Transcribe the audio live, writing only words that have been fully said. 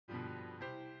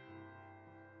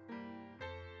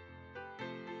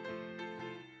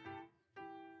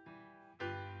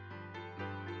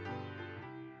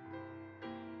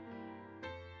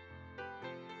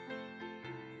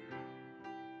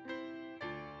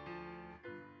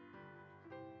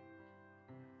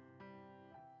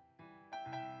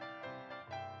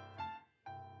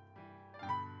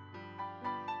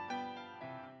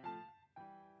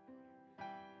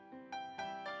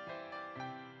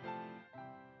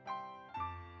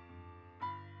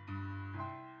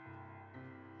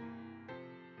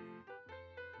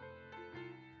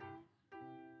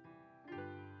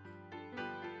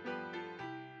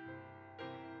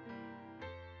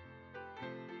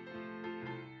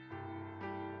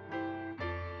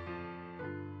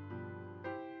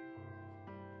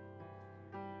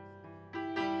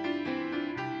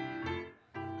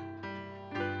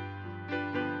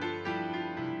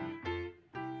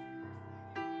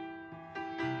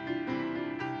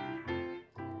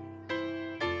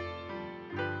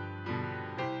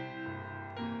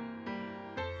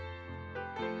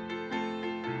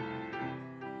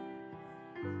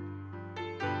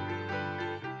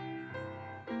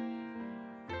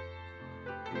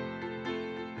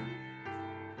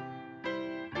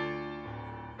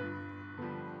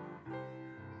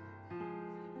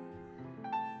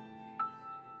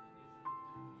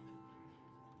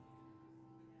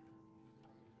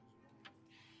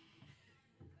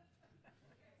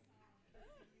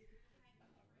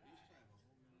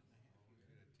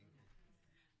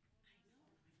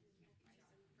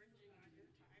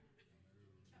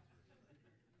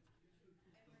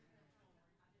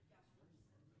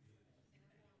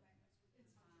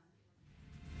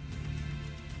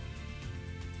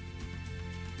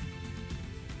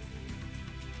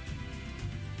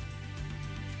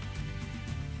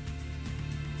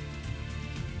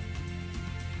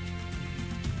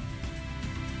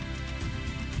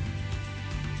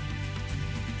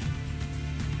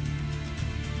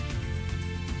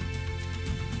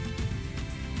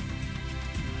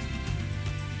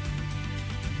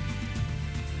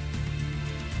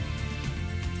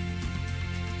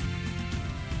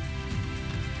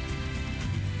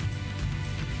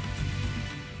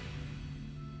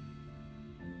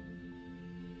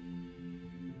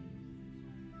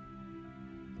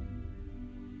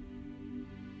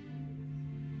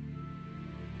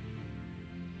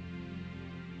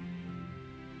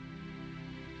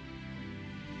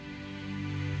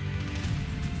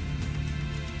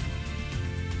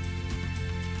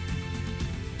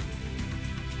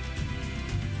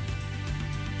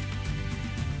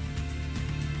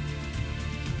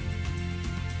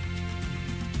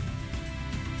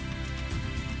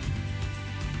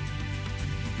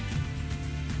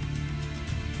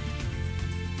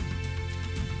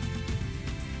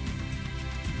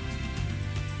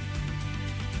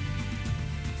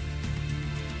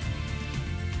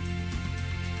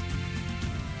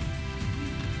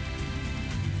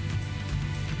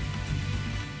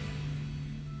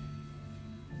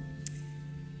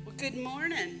Good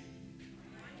morning.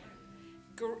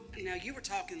 No, you were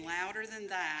talking louder than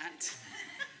that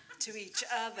to each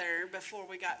other before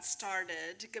we got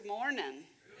started. Good morning.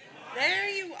 There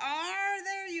you are.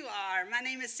 There you are. My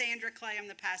name is Sandra Clay. I'm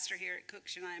the pastor here at Cook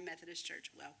Shania Methodist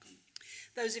Church. Welcome.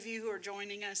 Those of you who are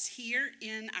joining us here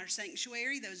in our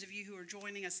sanctuary, those of you who are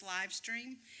joining us live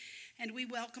stream, and we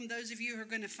welcome those of you who are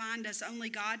going to find us only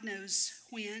God knows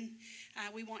when.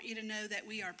 We want you to know that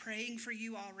we are praying for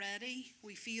you already.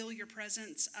 We feel your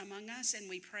presence among us, and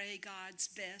we pray God's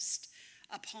best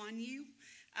upon you,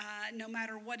 no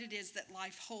matter what it is that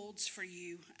life holds for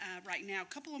you right now.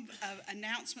 A couple of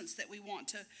announcements that we want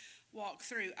to walk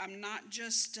through. I'm not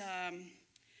just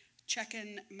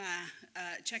checking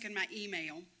my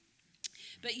email.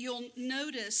 But you'll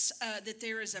notice that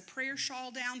there is a prayer shawl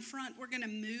down front. We're going to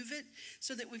move it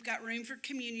so that we've got room for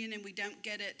communion and we don't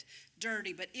get it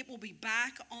dirty. But it will be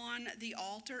back on the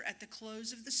altar at the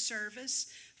close of the service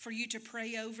for you to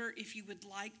pray over if you would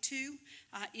like to.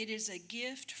 It is a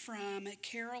gift from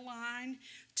Caroline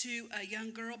to a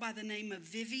young girl by the name of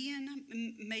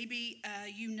Vivian. Maybe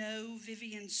you know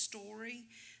Vivian's story.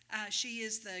 She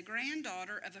is the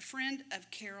granddaughter of a friend of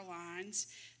Caroline's.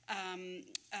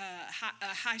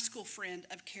 A high school friend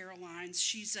of Caroline's.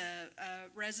 She's a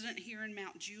resident here in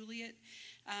Mount Juliet,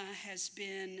 has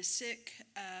been sick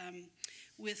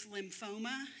with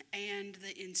lymphoma and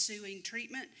the ensuing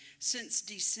treatment since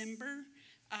December,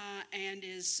 and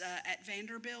is at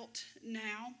Vanderbilt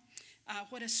now.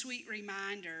 What a sweet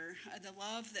reminder, the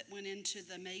love that went into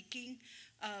the making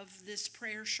of this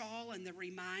prayer shawl and the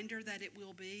reminder that it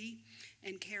will be.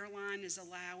 And Caroline is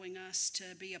allowing us to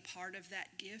be a part of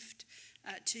that gift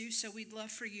too. So we'd love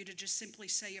for you to just simply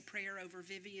say a prayer over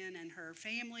Vivian and her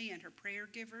family and her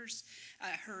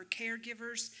her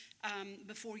caregivers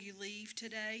before you leave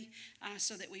today,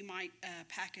 so that we might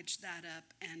package that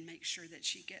up and make sure that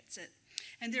she gets it.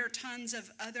 And there are tons of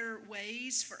other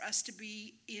ways for us to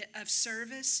be of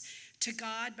service to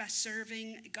God by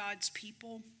serving God's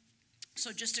people.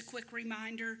 So just a quick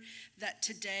reminder that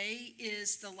today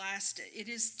is the last, it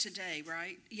is today,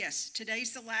 right? Yes,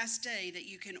 today's the last day that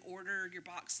you can order your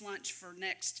box lunch for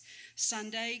next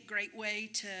Sunday. Great way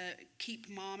to keep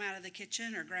mom out of the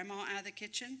kitchen or grandma out of the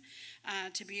kitchen,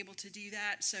 to be able to do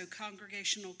that. So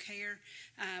Congregational Care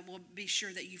will be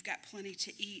sure that you've got plenty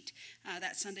to eat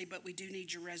that Sunday, but we do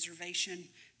need your reservation.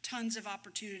 Tons of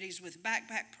opportunities with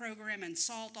backpack program and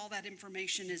salt. All that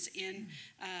information is in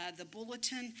the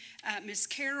bulletin. Miss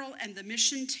Carol and the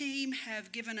mission team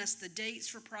have given us the dates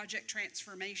for Project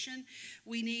Transformation.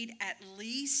 We need at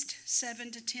least 7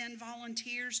 to 10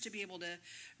 volunteers to be able to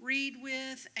read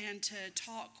with and to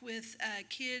talk with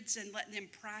kids and let them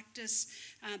practice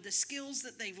the skills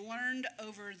that they've learned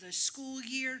over the school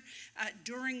year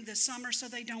during the summer, so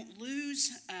they don't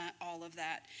lose all of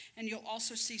that. And you'll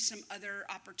also see some other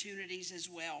opportunities as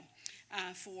well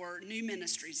for new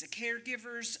ministries, a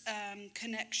caregivers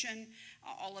connection.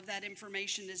 All of that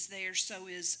information is there. So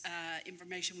is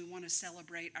information. We want to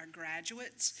celebrate our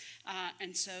graduates,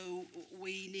 and so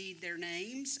we need their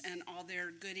names and all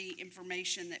their goodie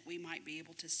information that we might be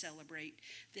able to celebrate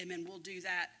them, and we'll do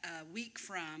that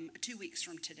 2 weeks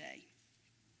from today.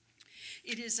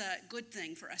 It is a good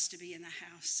thing for us to be in the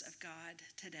house of God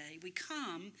today. We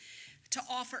come to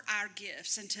offer our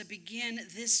gifts and to begin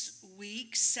this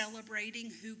week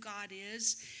celebrating who God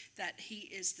is, that He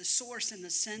is the source and the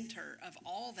center of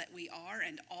all that we are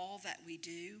and all that we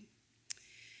do.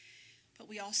 But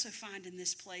we also find in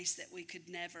this place that we could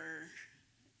never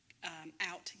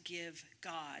outgive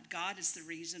God. God is the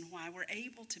reason why we're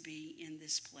able to be in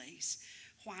this place,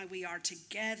 why we are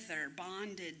together,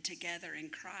 bonded together in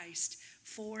Christ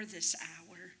for this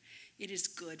hour. It is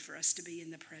good for us to be in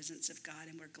the presence of God,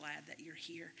 and we're glad that you're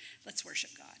here. Let's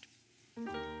worship God.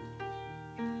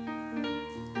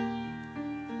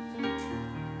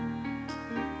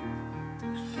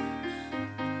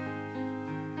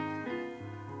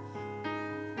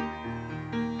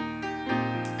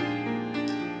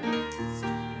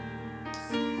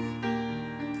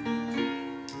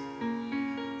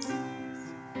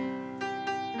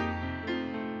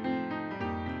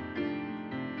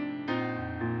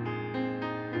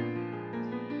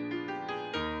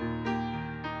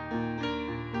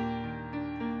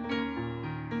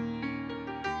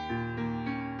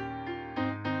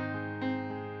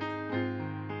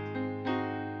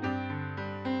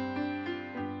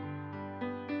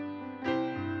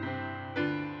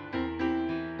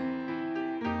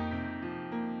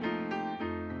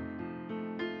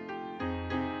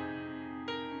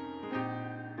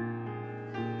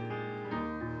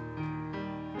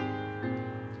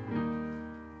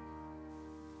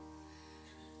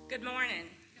 Good morning.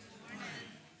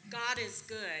 God is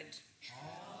good.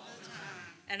 All the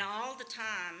time. And all the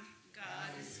time, God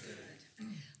is good.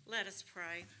 let us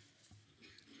pray.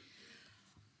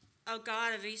 O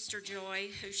God of Easter joy,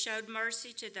 who showed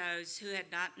mercy to those who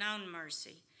had not known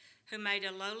mercy, who made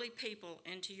a lowly people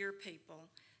into your people,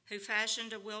 who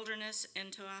fashioned a wilderness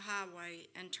into a highway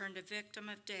and turned a victim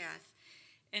of death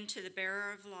into the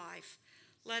bearer of life,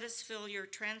 let us feel your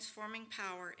transforming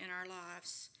power in our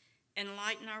lives.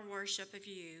 Enlighten our worship of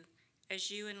you as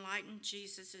you enlightened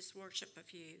Jesus' worship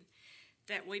of you,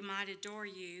 that we might adore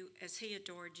you as he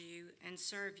adored you and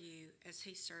serve you as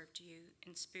he served you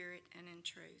in spirit and in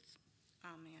truth.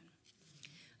 Amen.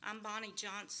 I'm Bonnie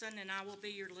Johnson, and I will be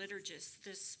your liturgist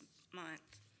this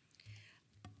month.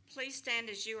 Please stand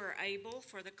as you are able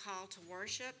for the call to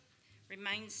worship.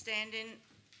 Remain standing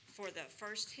for the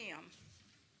first hymn.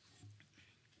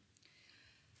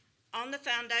 On the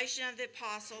foundation of the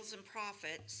apostles and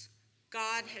prophets,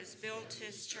 God has built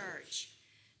his church.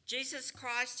 Jesus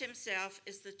Christ himself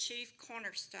is the chief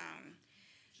cornerstone.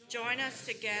 Join us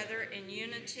together in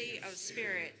unity of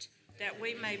spirit, that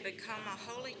we may become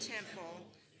a holy temple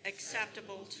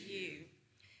acceptable to you.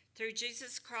 Through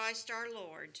Jesus Christ our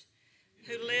Lord,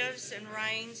 who lives and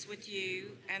reigns with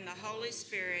you and the Holy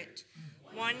Spirit,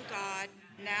 one God,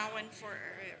 now and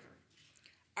forever.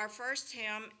 Our first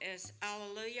hymn is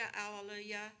Alleluia,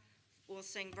 Alleluia. We'll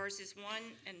sing verses 1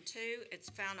 and 2. It's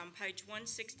found on page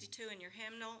 162 in your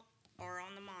hymnal or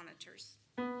on the monitors.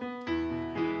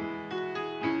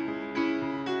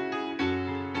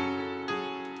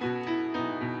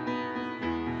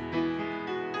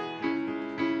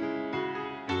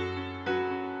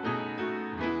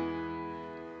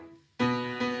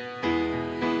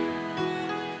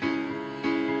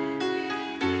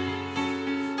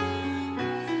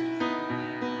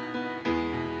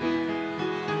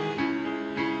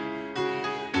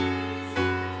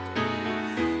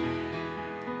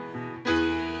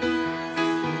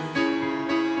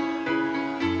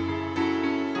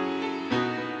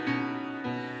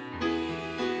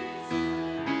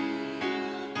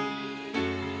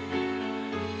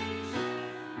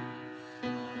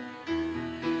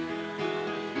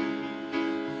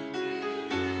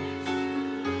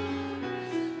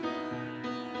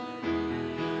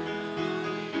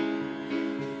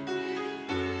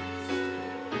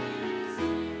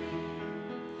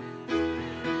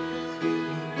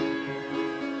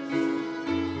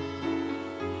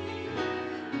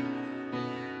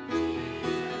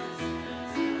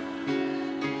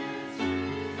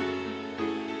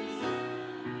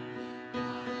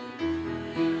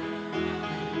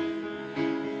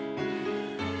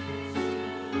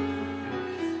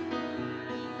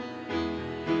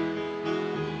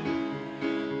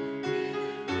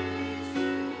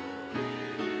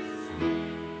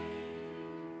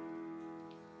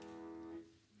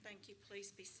 Thank you.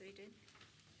 Please be seated.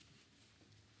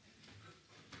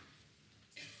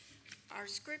 Our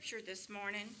scripture this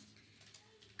morning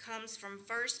comes from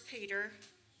 1 Peter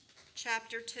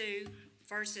chapter 2,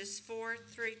 verses 4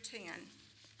 through 10.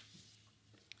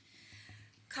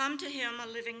 Come to him, a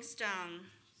living stone,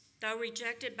 though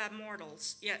rejected by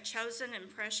mortals, yet chosen and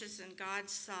precious in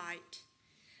God's sight.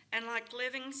 And like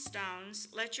living stones,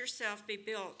 let yourself be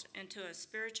built into a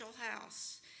spiritual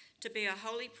house, to be a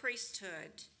holy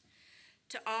priesthood,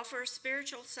 to offer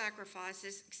spiritual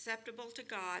sacrifices acceptable to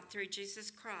God through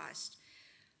Jesus Christ.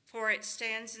 For it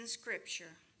stands in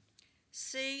Scripture,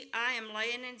 see, I am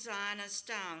laying in Zion a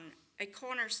stone, a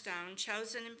cornerstone,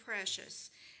 chosen and precious,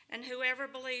 and whoever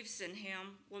believes in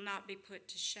him will not be put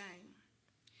to shame.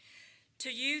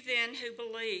 To you then who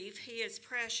believe, he is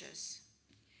precious.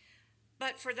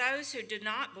 But for those who do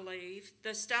not believe,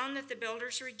 the stone that the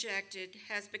builders rejected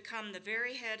has become the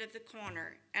very head of the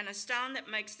corner, and a stone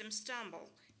that makes them stumble,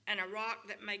 and a rock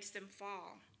that makes them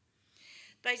fall.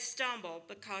 They stumble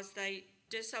because they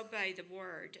disobey the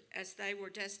word, as they were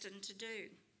destined to do.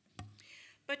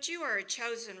 But you are a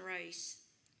chosen race,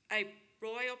 a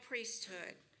royal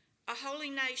priesthood, a holy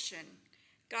nation,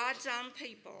 God's own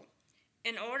people,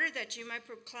 in order that you may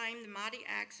proclaim the mighty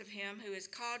acts of him who has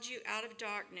called you out of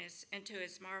darkness into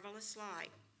his marvelous light.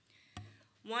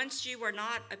 Once you were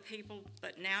not a people,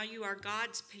 but now you are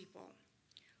God's people.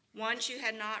 Once you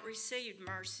had not received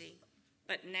mercy,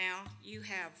 but now you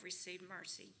have received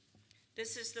mercy.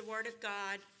 This is the word of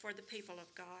God for the people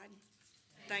of God.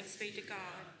 Thanks be to God.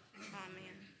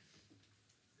 Amen.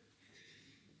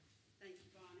 Thank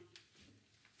you, Bonnie.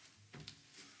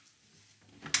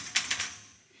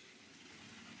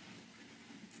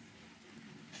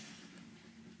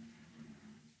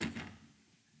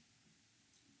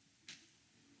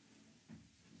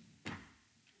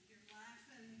 You're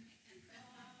laughing and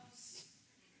pillows.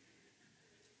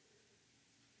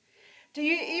 Do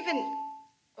you even,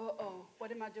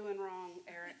 what am I doing wrong,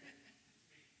 Eric?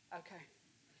 Okay.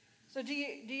 So do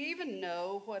you even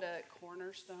know what a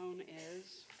cornerstone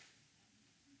is?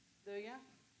 Do you?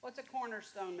 What's a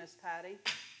cornerstone, Miss Patty?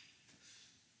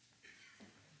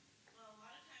 Well, a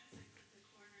lot of times they put the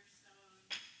cornerstone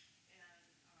and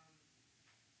they'll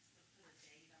put a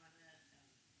date on it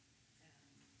and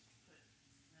put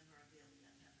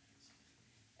memorabilia in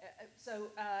it.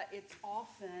 So it's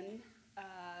often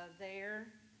there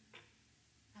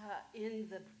in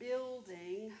the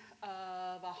building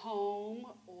of a home,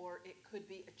 or it could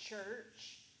be a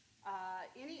church,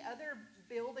 any other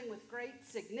building with great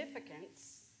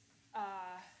significance,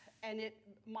 and it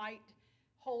might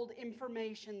hold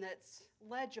information that's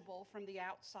legible from the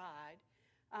outside,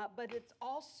 but it's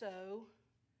also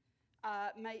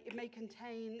it may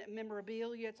contain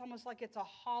memorabilia. It's almost like it's a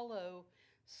hollow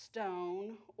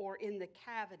stone or in the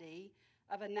cavity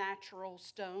of a natural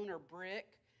stone or brick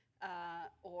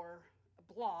or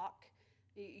block.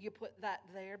 You put that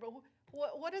there. But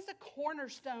what does a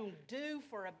cornerstone do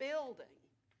for a building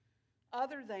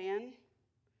other than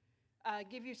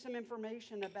give you some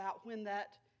information about when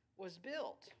that was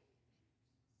built?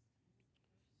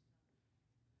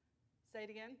 Say it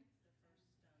again.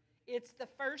 It's the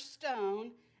first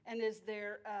stone. And is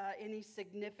there any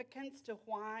significance to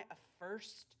why a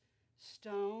first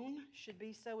stone should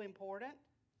be so important?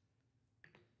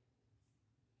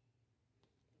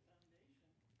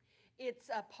 It's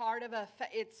a part of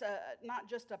not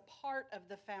just a part of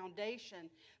the foundation,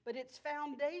 but it's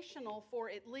foundational for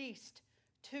at least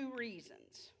two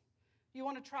reasons. You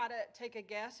want to try to take a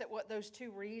guess at what those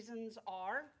two reasons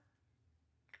are?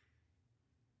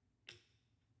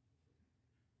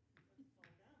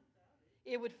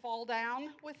 It would fall down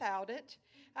without it.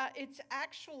 It's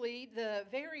actually the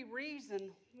very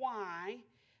reason why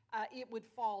it would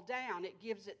fall down. It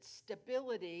gives it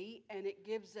stability and it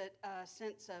gives it a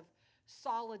sense of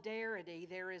solidarity.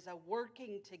 There is a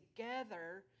working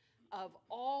together of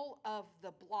all of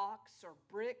the blocks or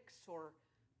bricks or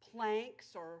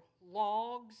planks or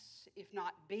logs, if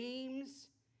not beams,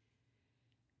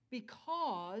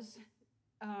 because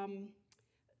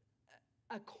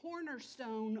a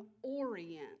cornerstone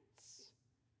orients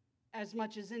as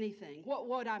much as anything.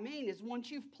 What I mean is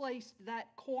once you've placed that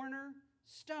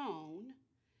cornerstone,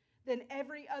 then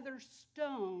every other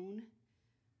stone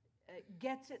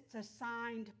gets its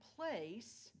assigned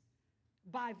place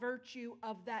by virtue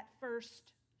of that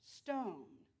first stone.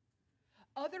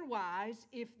 Otherwise,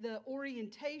 if the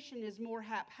orientation is more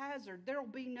haphazard, there will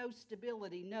be no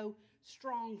stability, no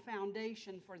strong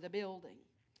foundation for the building.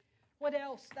 What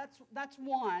else? That's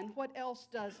one. What else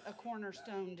does a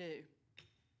cornerstone do?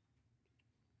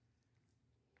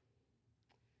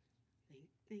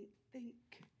 Think.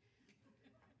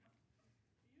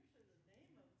 Usually the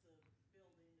name of the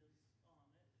building is on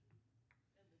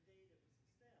it and the date it was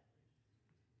established.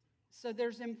 So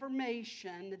there's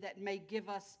information that may give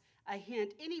us a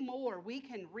hint. Anymore, we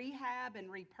can rehab and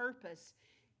repurpose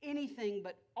anything,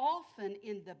 but often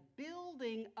in the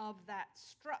building of that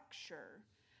structure,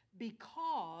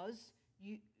 because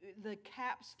the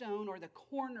capstone or the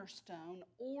cornerstone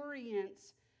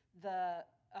orients the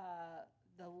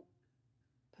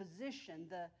position,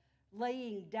 the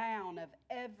laying down of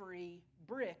every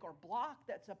brick or block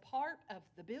that's a part of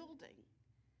the building.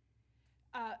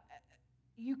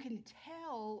 You can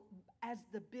tell as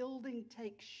the building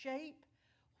takes shape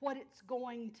what it's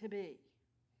going to be.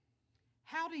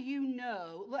 How do you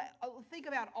know? Think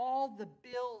about all the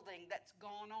building that's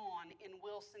gone on in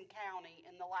Wilson County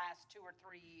in the last 2 or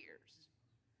 3 years.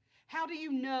 How do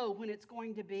you know when it's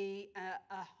going to be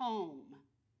a home?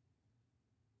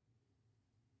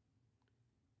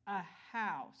 A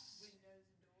house.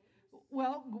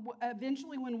 Well,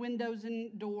 eventually when windows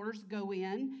and doors go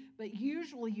in, but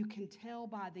usually you can tell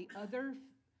by the other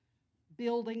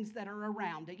buildings that are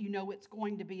around it. You know it's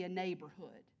going to be a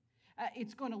neighborhood.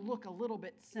 It's going to look a little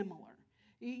bit similar.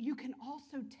 You can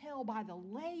also tell by the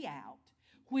layout,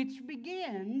 which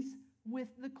begins with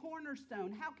the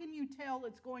cornerstone. How can you tell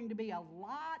it's going to be a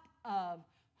lot of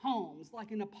homes,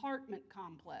 like an apartment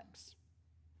complex?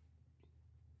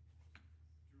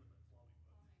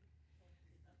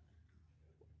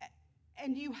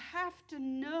 And you have to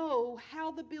know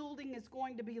how the building is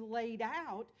going to be laid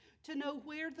out to know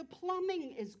where the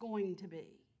plumbing is going to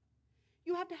be.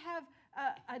 You have to have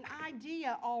an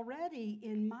idea already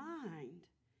in mind,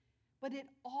 but it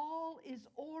all is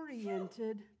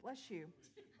oriented, bless you.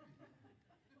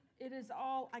 It is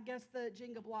all, I guess the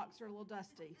Jenga blocks are a little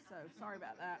dusty, so sorry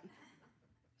about that.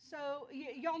 So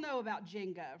y'all know about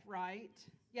Jenga, right?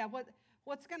 Yeah,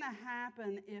 what's going to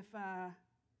happen if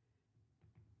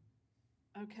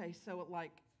Okay, so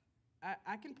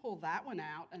I can pull that one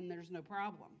out and there's no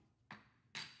problem.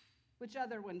 Which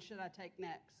other one should I take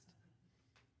next?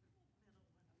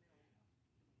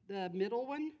 The middle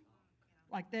one?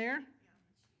 Like there?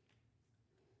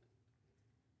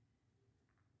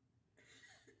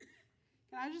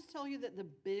 Can I just tell you that the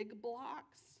big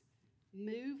blocks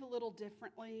move a little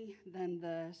differently than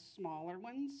the smaller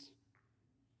ones?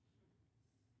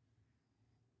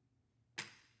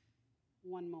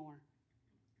 One more.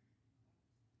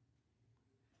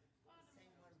 The same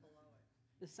one below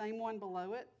it, The same one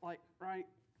below it, like right.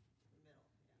 the middle,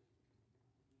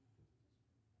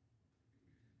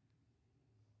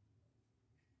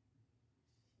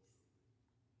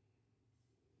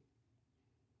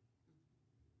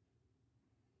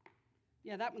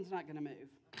 Yeah, that one's not going to move.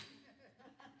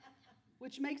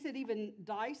 Which makes it even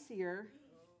dicier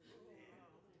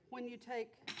when you take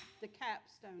the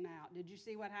capstone out. Did you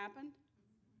see what happened?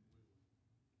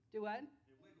 Do what?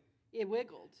 It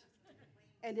wiggled.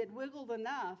 And it wiggled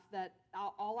enough that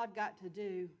all I've got to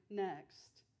do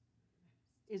next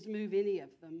is move any of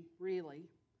them, really.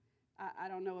 I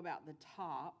don't know about the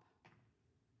top.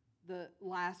 The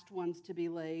last ones to be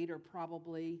laid are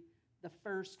probably the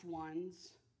first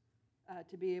ones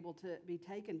to be able to be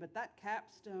taken. But that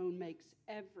capstone makes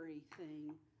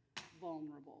everything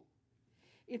vulnerable.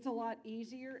 It's a lot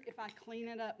easier if I clean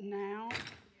it up now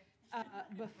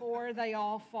before they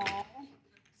all fall.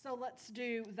 So let's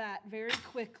do that very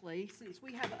quickly since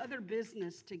we have other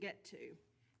business to get to.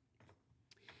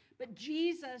 But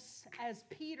Jesus, as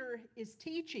Peter is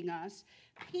teaching us,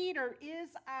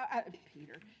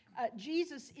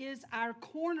 Jesus is our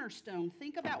cornerstone.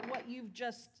 Think about what you've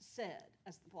just said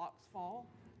as the blocks fall.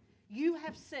 You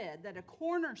have said that a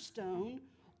cornerstone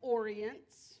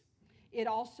orients, it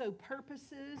also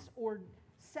purposes or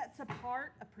sets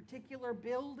apart a particular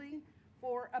building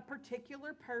for a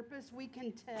particular purpose. We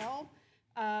can tell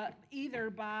either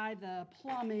by the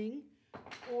plumbing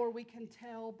or we can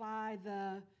tell by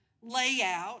the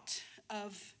layout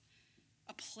of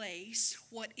a place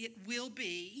what it will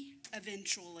be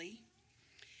eventually.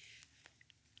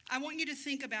 I want you to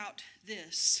think about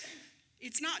this.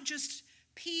 It's not just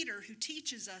Peter who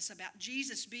teaches us about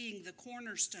Jesus being the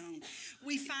cornerstone.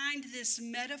 We find this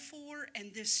metaphor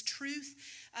and this truth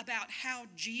about how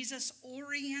Jesus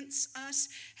orients us,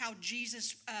 how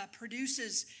Jesus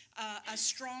produces a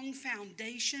strong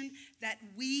foundation, that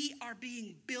we are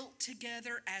being built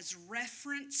together as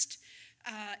referenced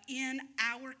in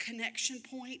our connection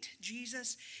point,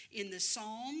 Jesus, in the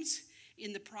Psalms,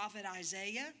 in the prophet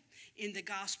Isaiah, in the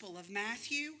Gospel of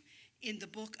Matthew, in the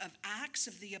book of Acts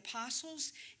of the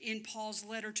Apostles, in Paul's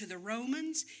letter to the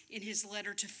Romans, in his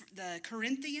letter to the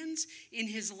Corinthians, in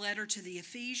his letter to the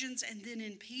Ephesians, and then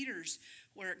in Peter's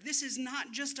work. This is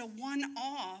not just a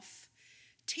one-off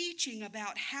teaching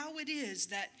about how it is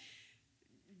that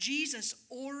Jesus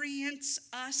orients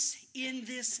us in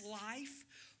this life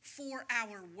for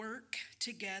our work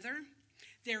together.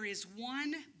 There is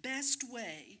one best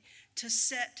way to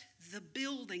set the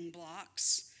building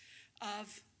blocks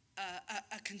of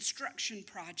a construction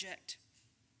project.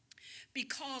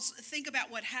 Because think about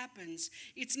what happens.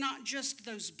 It's not just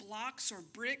those blocks or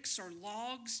bricks or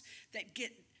logs that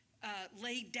get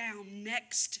laid down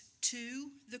next to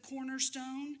the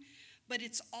cornerstone, but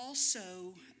it's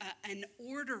also an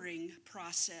ordering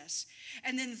process.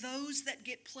 And then those that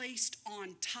get placed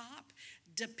on top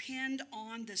depend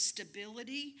on the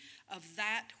stability of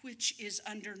that which is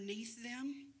underneath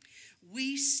them.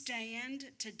 We stand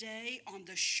today on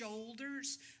the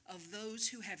shoulders of those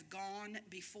who have gone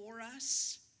before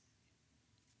us.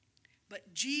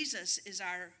 But Jesus is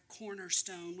our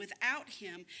cornerstone. Without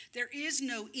him, there is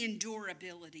no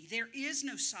endurability. There is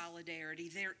no solidarity.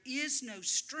 There is no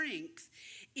strength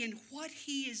in what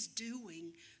he is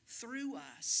doing through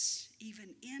us,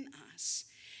 even in us.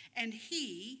 And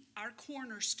he, our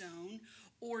cornerstone,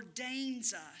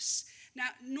 ordains us. Now,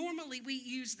 normally we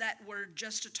use that word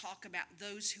just to talk about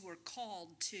those who are called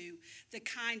to the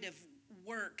kind of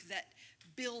work that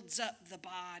builds up the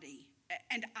body.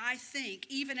 And I think,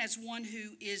 even as one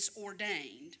who is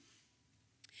ordained,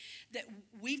 that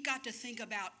we've got to think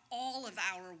about all of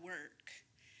our work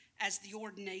as the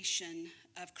ordination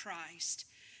of Christ.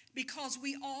 Because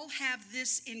we all have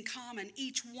this in common.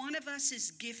 Each one of us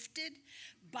is gifted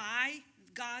by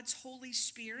God's Holy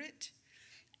Spirit.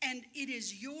 And it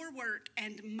is your work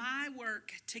and my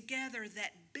work together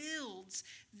that builds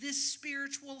this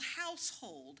spiritual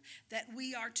household that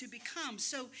we are to become.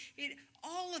 So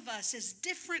all of us, as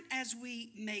different as we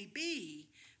may be,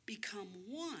 become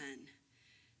one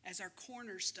as our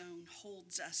cornerstone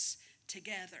holds us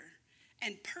together.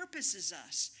 and purposes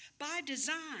us by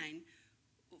design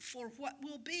for what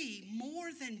will be more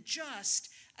than just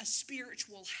a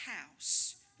spiritual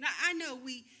house. Now, I know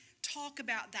we talk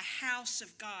about the house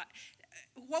of God.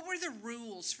 What were the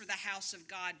rules for the house of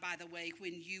God, by the way,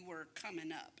 when you were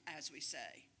coming up, as we say?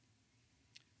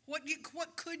 What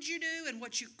could you do and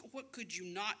what could you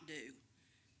not do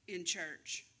in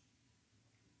church?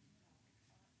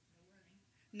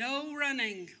 No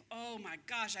running. Oh my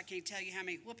gosh, I can't tell you how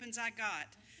many whoopings I got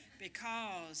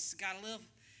because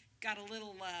got a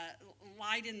little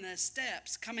light in the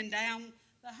steps coming down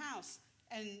the house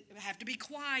and have to be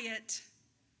quiet.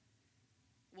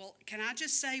 Well, can I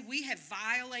just say we have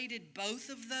violated both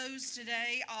of those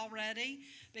today already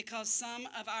because some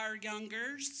of our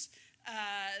youngers,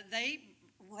 they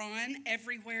run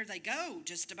everywhere they go,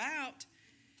 just about.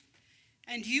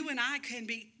 And you and I can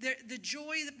be, the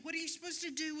joy, what are you supposed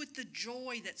to do with the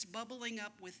joy that's bubbling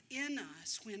up within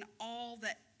us when all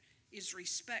that is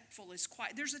respectful is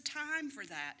quiet? There's a time for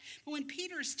that. But when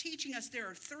Peter is teaching us, there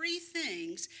are 3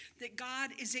 things that God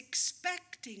is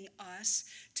expecting us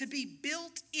to be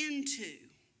built into.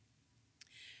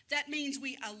 That means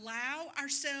we allow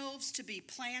ourselves to be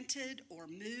planted or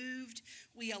moved.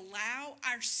 We allow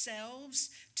ourselves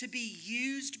to be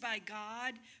used by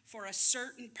God for a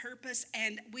certain purpose,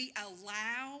 and we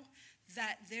allow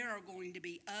that there are going to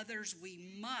be others we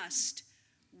must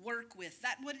work with.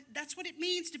 That's what it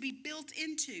means to be built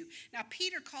into. Now,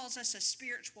 Peter calls us a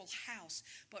spiritual house,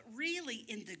 but really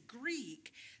in the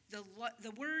Greek,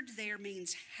 the word there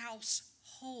means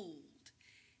household.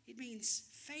 It means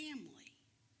family.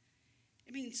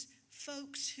 It means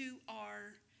folks who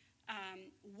are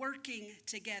working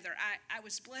together. I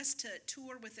was blessed to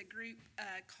tour with a group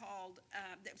called,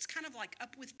 that was kind of like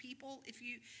Up With People,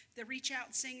 the Reach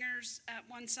Out Singers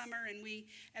one summer, and we,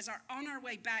 on our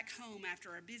way back home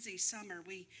after a busy summer,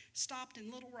 we stopped in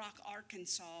Little Rock,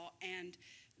 Arkansas, and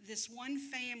this one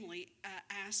family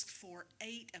asked for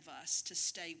 8 of us to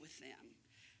stay with them.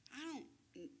 I don't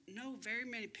know very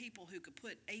many people who could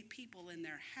put 8 people in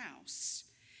their house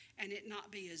and it not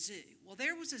be a zoo. Well,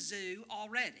 there was a zoo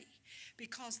already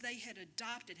because they had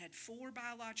 4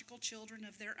 biological children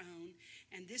of their own,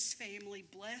 and this family,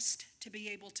 blessed to be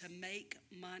able to make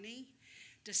money,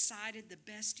 decided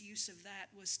the best use of that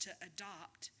was to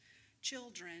adopt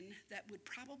children that would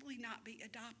probably not be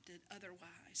adopted otherwise,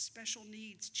 special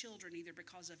needs children, either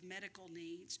because of medical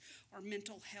needs or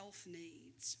mental health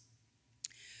needs.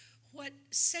 What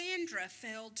Sandra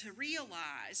failed to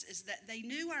realize is that they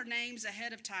knew our names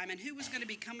ahead of time and who was going to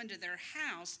be coming to their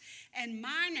house, and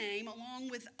my name, along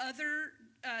with other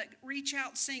Reach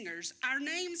Out singers, our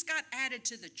names got added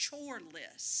to the chore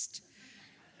list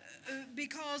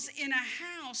because in a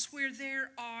house where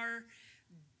there are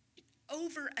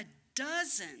over a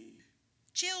dozen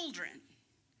children,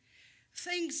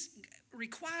 things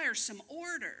require some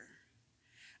order.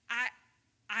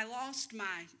 I lost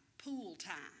my pool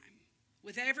time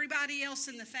with everybody else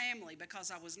in the family because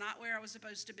I was not where I was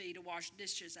supposed to be to wash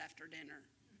dishes after dinner.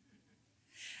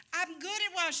 I'm good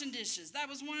at washing dishes. That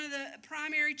was one of the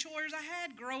primary chores I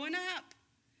had growing up.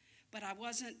 But I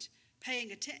wasn't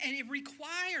paying attention, and it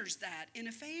requires that in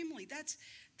a family.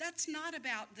 That's not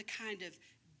about the kind of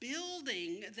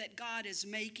building that God is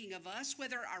making of us,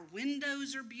 whether our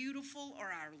windows are beautiful or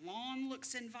our lawn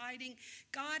looks inviting.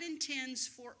 God intends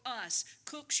for us,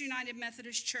 Cooks United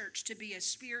Methodist Church, to be a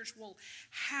spiritual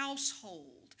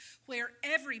household where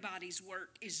everybody's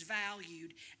work is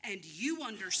valued and you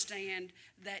understand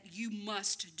that you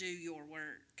must do your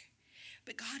work.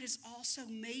 But God is also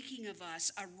making of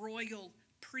us a royal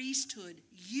priesthood.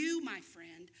 You, my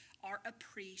friend, are a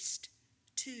priest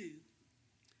too.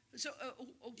 So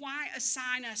why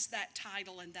assign us that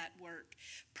title and that work?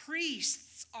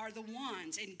 Priests are the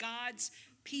ones in God's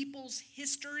people's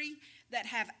history that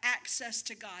have access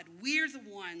to God. We're the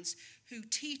ones who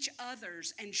teach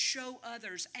others and show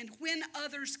others. And when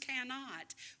others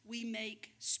cannot, we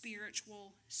make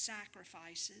spiritual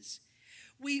sacrifices.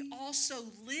 We also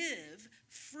live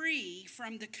free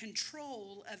from the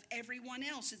control of everyone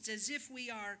else. It's as if we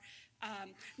are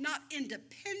not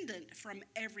independent from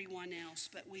everyone else,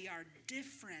 but we are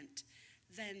different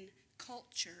than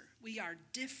culture. We are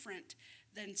different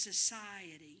than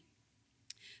society.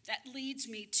 That leads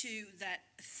me to that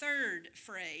third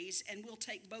phrase, and we'll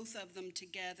take both of them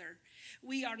together.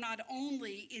 We are not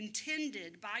only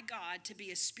intended by God to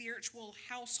be a spiritual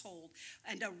household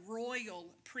and a royal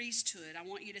priesthood. I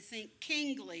want you to think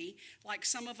kingly, like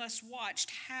some of us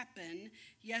watched happen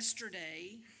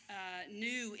yesterday,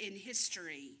 new in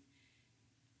history.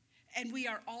 And we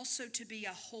are also to be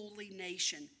a holy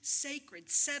nation, sacred,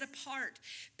 set apart,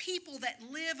 people that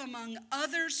live among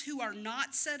others who are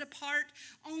not set apart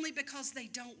only because they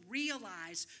don't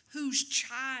realize whose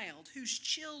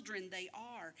children they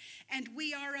are. And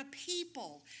we are a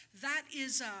people. That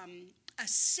is a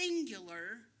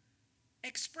singular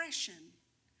expression.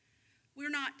 We're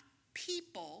not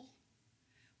people.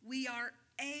 We are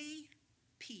a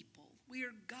people. We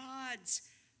are God's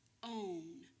own.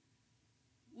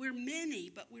 We're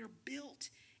many, but we're built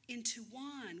into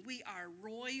one. We are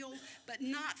royal, but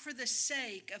not for the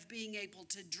sake of being able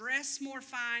to dress more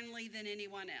finely than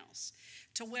anyone else,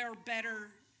 to wear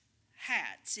better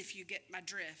hats, if you get my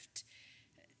drift.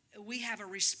 We have a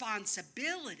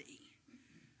responsibility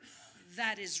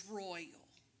that is royal,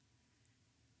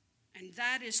 and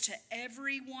that is to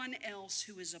everyone else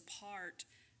who is a part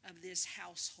of this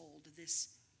household, this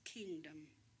kingdom.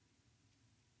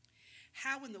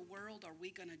 How in the world are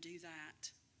we going to do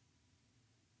that?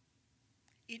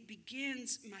 It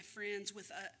begins, my friends, with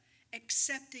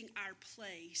accepting our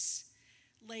place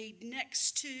laid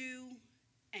next to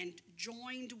and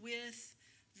joined with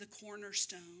the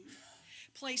cornerstone,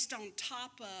 placed on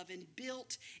top of and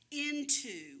built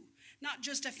into not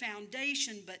just a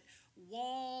foundation, but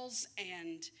walls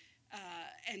and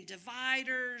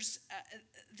dividers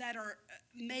that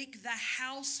make the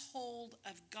household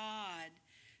of God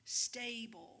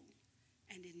stable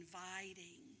and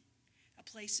inviting, a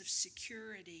place of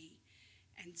security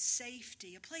and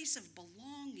safety, a place of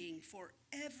belonging for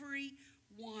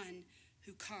everyone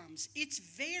who comes. It's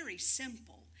very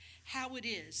simple how it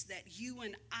is that you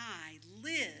and I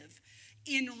live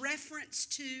in reference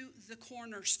to the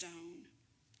cornerstone.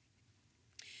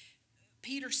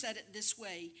 Peter said it this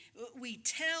way: we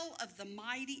tell of the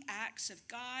mighty acts of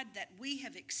God that we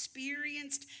have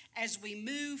experienced as we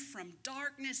move from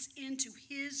darkness into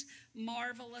his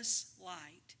marvelous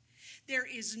light. There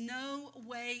is no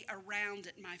way around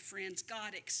it, my friends.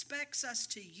 God expects us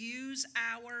to use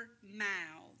our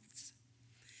mouths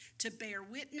to bear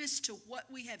witness to what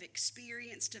we have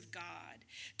experienced of God,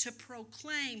 to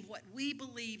proclaim what we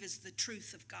believe is the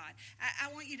truth of God.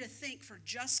 I want you to think for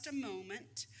just a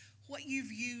moment what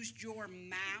you've used your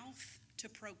mouth to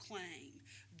proclaim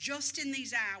just in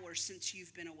these hours since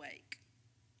you've been awake.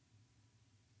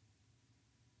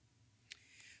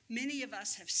 Many of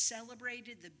us have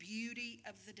celebrated the beauty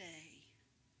of the day,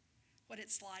 what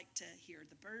it's like to hear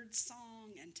the birds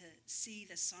song and to see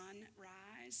the sun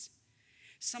rise.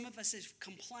 Some of us have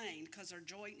complained because our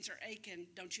joints are aching.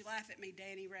 Don't you laugh at me,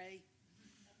 Danny Ray.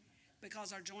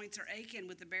 Because our joints are aching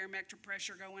with the barometric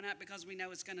pressure going up because we know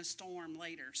it's going to storm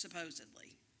later,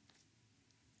 supposedly.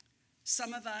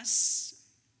 Some of us,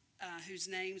 whose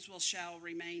names shall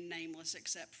remain nameless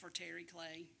except for Terry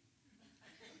Clay,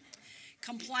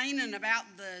 complaining about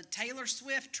the Taylor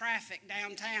Swift traffic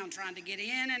downtown trying to get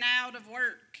in and out of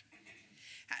work.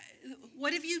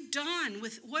 What have you done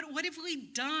with what have we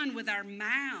done with our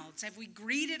mouths? Have we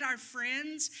greeted our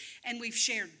friends and we've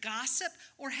shared gossip,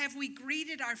 or have we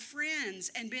greeted our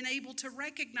friends and been able to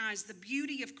recognize the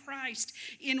beauty of Christ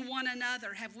in one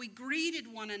another? Have we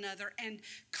greeted one another and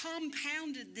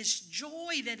compounded this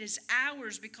joy that is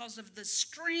ours because of the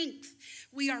strength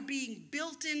we are being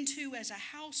built into as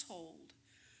a household?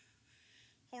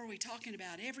 Or are we talking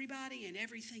about everybody and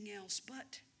everything else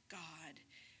but God?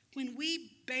 When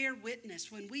we bear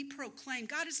witness, when we proclaim,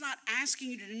 God is not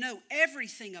asking you to know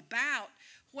everything about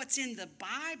what's in the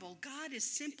Bible. God is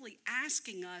simply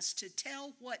asking us to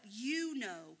tell what you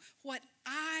know, what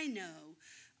I know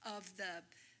of the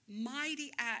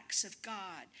mighty acts of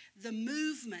God, the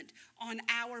movement on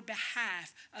our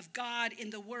behalf of God in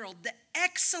the world, the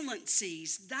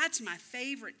excellencies. That's my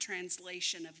favorite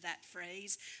translation of that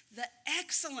phrase, the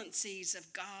excellencies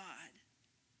of God.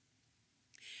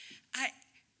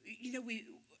 We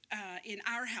in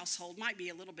our household, might be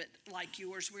a little bit like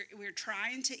yours, we're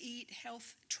trying to eat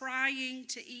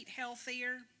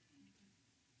healthier.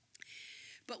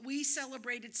 But we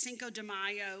celebrated Cinco de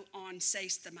Mayo on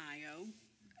 6 de Mayo.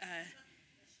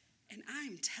 And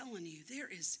I'm telling you, there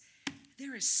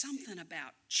is something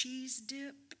about cheese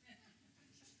dip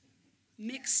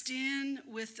mixed in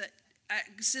with the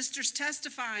sisters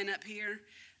testifying up here.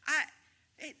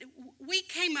 We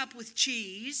came up with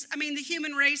cheese. I mean, the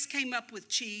human race came up with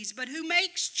cheese, but who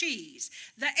makes cheese?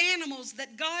 The animals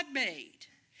that God made.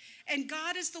 And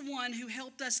God is the one who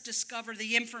helped us discover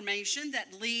the information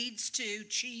that leads to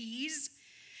cheese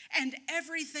and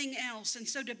everything else. And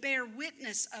so to bear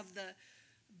witness of the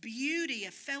beauty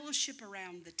of fellowship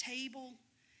around the table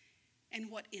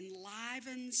and what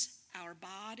enlivens our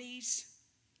bodies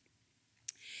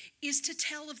is to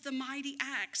tell of the mighty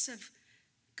acts of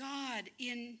God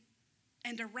in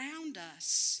and around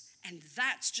us. And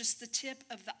that's just the tip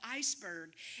of the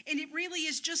iceberg. And it really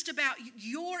is just about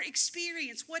your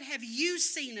experience. What have you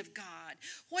seen of God?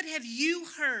 What have you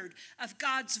heard of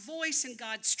God's voice and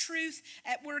God's truth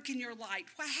at work in your life?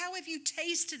 How have you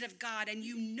tasted of God and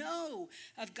you know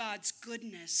of God's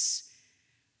goodness?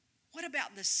 What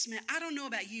about the smell? I don't know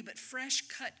about you, but fresh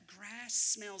cut grass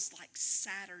smells like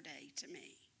Saturday to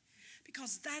me,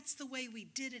 because that's the way we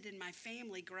did it in my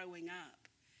family growing up.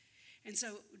 And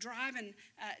so driving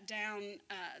down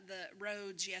the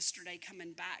roads yesterday,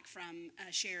 coming back from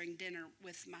sharing dinner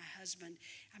with my husband,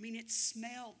 I mean, it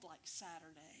smelled like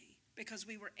Saturday because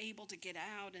we were able to get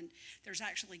out and there's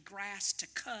actually grass to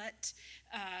cut.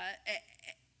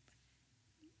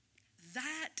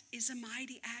 That is a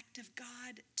mighty act of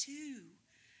God too.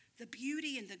 The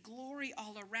beauty and the glory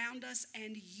all around us,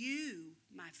 and you,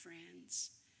 my friends,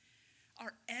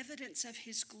 are evidence of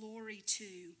his glory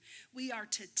too. We are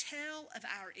to tell of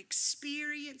our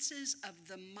experiences of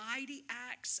the mighty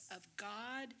acts of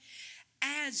God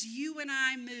as you and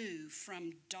I move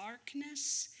from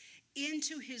darkness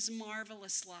into his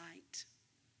marvelous light.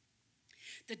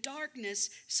 The darkness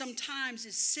sometimes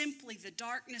is simply the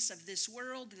darkness of this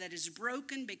world that is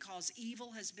broken because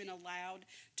evil has been allowed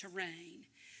to reign.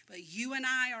 But you and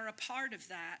I are a part of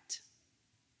that.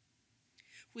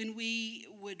 When we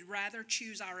would rather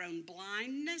choose our own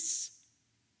blindness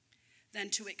than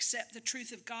to accept the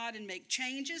truth of God and make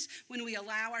changes, when we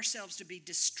allow ourselves to be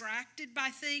distracted by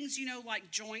things,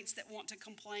 like joints that want to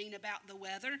complain about the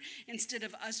weather, instead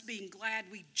of us being glad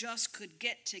we just could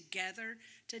get together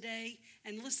today.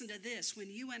 And listen to this,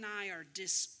 when you and I are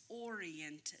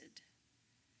disoriented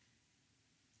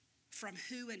from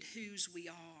who and whose we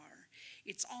are,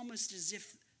 it's almost as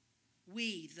if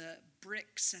we, the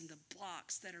bricks and the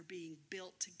blocks that are being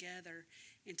built together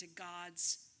into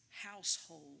God's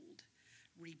household,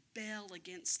 rebel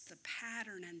against the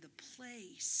pattern and the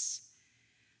place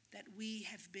that we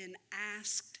have been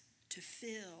asked to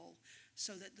fill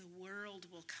so that the world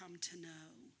will come to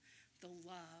know the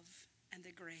love and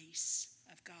the grace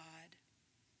of God.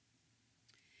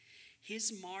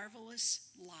 His marvelous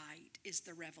light is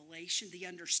the revelation, the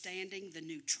understanding, the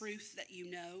new truth that you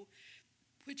know,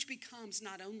 which becomes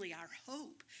not only our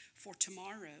hope for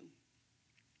tomorrow,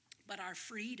 but our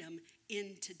freedom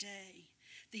in today.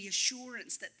 The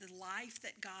assurance that the life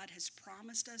that God has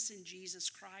promised us in Jesus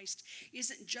Christ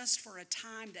isn't just for a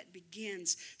time that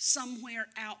begins somewhere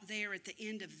out there at the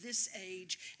end of this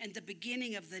age and the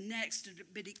beginning of the next,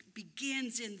 but it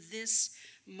begins in this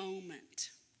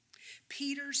moment.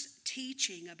 Peter's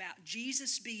teaching about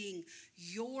Jesus being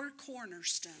your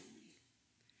cornerstone,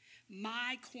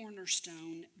 my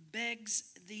cornerstone,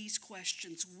 begs these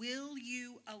questions. Will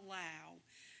you allow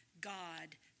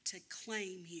God to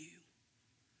claim you?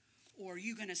 Or are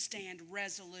you going to stand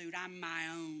resolute, I'm my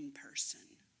own person?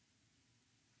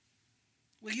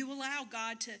 Will you allow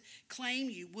God to claim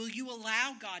you? Will you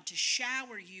allow God to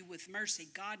shower you with mercy?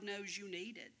 God knows you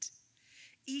need it.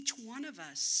 Each one of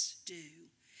us do.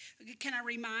 Can I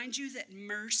remind you that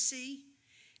mercy,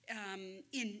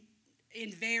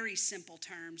 in very simple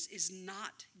terms, is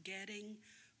not getting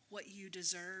what you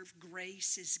deserve.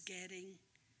 Grace is getting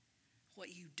what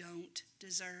you don't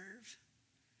deserve.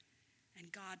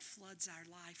 And God floods our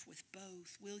life with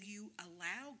both. Will you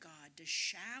allow God to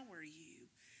shower you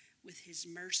with his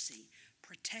mercy,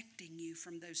 protecting you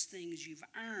from those things you've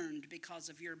earned because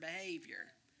of your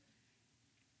behavior?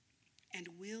 And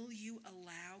will you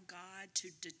allow God to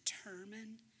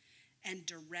determine and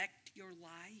direct your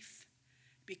life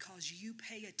because you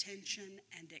pay attention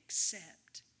and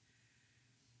accept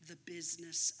the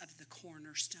business of the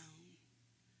cornerstone?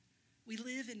 We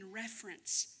live in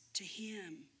reference to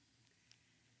him.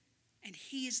 And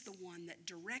he is the one that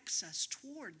directs us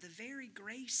toward the very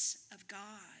grace of God.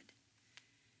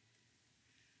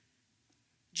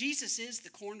 Jesus is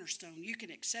the cornerstone. You can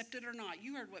accept it or not.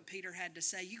 You heard what Peter had to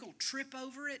say. You're going to trip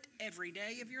over it every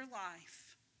day of your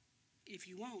life if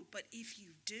you won't. But if you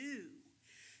do,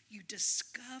 you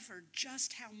discover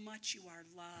just how much you are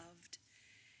loved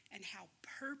and how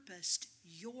purposed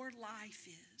your life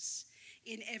is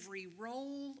in every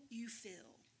role you fill,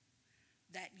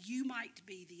 that you might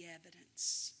be the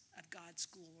evidence of God's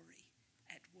glory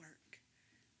at work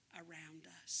around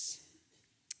us.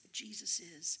 Jesus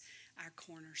is our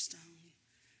cornerstone.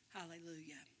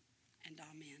 Hallelujah and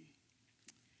amen.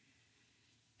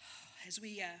 As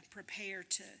we prepare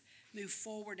to move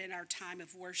forward in our time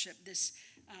of worship,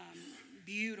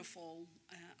 beautiful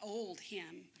old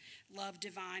hymn, Love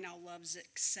Divine, All Loves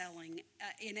Excelling,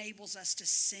 enables us to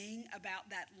sing about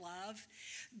that love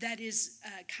that is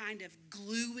kind of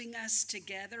gluing us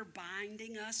together,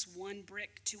 binding us one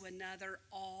brick to another,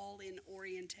 all in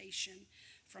orientation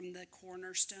from the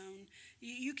cornerstone.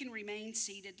 You can remain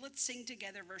seated. Let's sing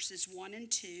together verses 1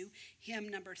 and 2, hymn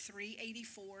number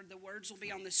 384. The words will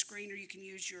be on the screen, or you can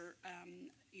use your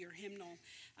hymnal.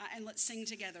 And let's sing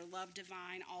together, Love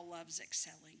Divine, All Loves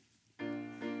Excelling.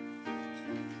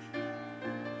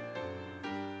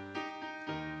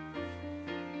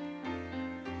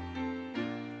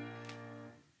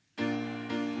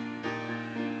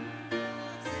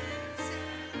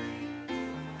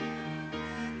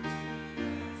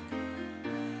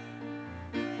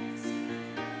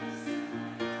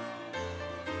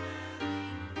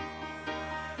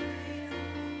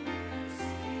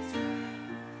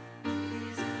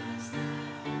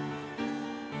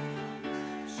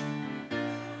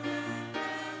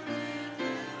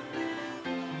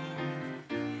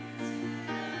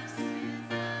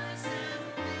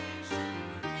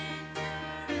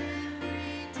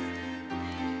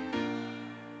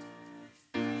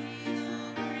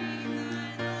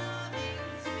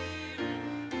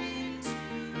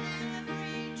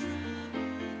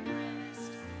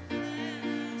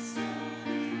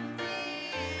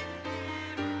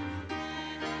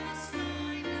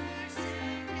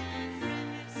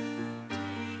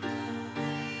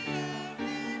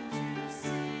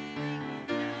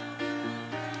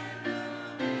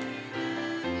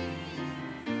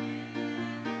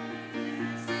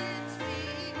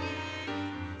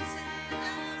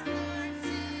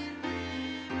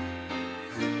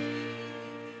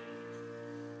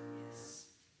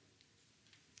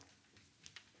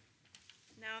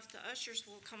 Now, if the ushers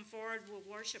will come forward, we'll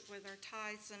worship with our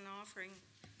tithes and offering.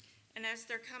 And as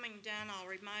they're coming down, I'll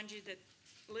remind you that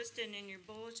listed in your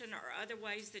bulletin are other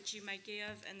ways that you may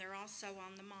give, and they're also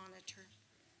on the monitor.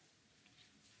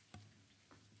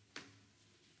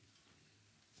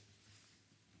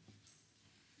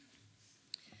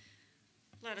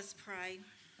 Let us pray.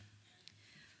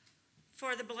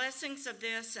 For the blessings of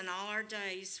this and all our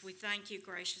days, we thank you,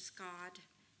 gracious God.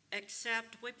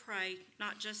 Accept, we pray,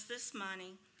 not just this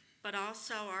money, but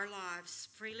also our lives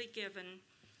freely given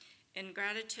in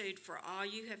gratitude for all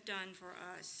you have done for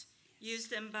us. Use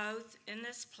them both in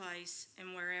this place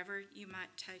and wherever you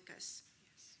might take us.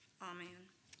 Amen.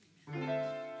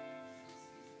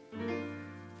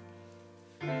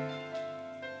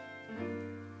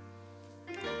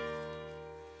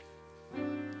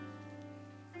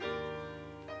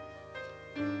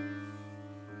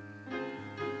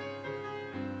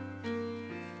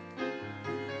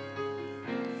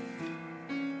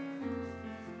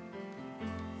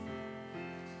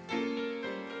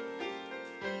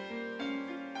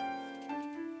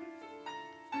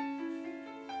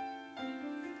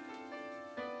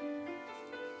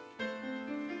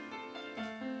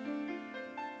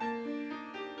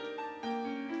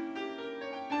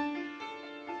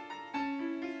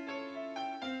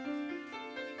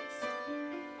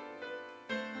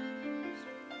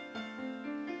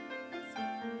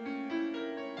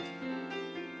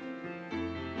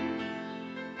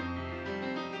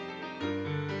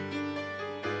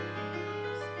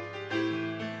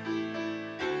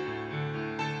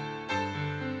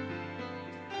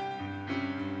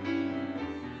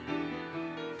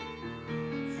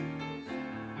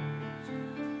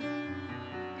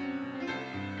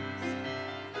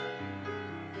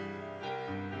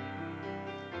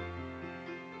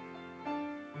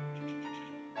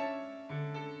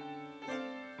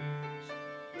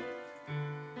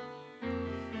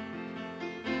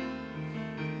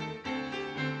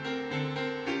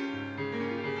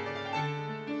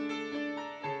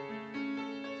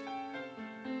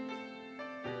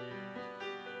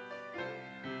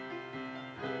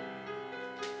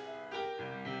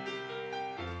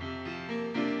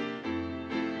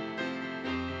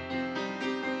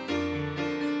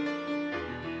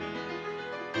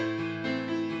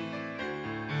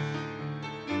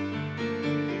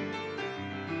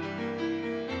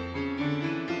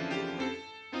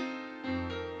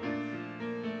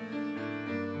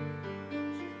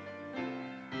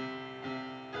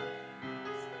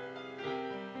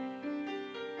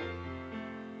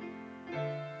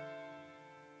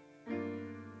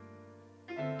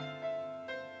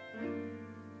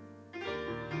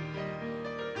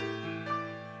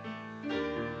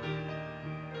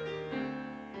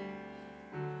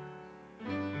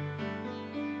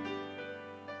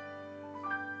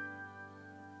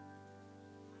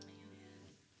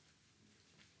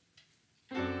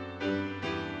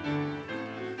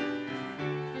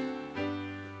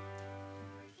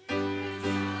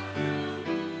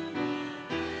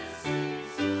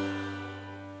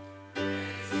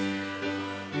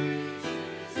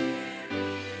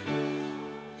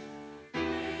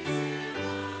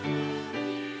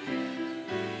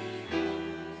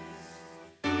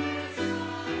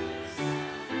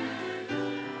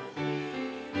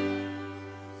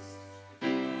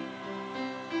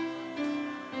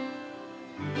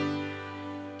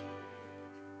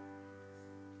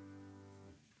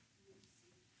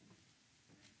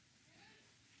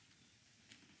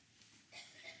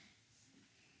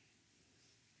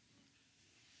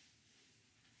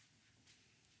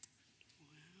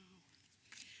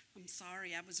 I'm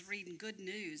sorry, I was reading good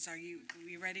news. Are you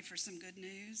ready for some good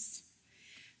news?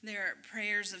 There are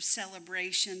prayers of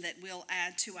celebration that we'll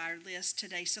add to our list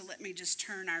today, so let me just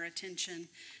turn our attention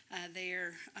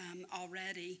there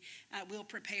already. We'll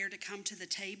prepare to come to the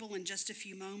table in just a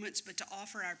few moments, but to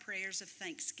offer our prayers of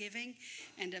thanksgiving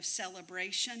and of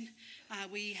celebration.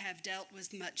 We have dealt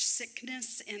with much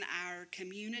sickness in our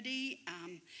community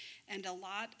and a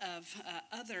lot of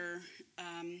other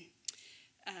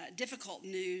difficult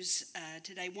news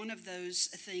today. One of those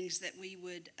things that we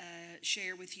would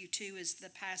share with you too is the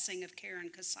passing of Karen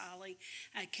Casali.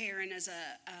 Karen is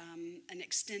an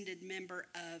extended member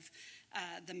of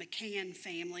the McCann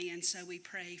family, and so we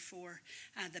pray for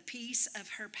the peace of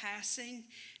her passing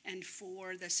and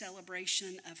for the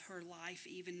celebration of her life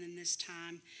even in this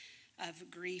time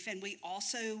of grief. And we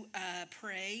also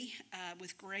pray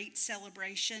with great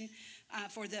celebration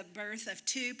for the birth of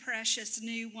two precious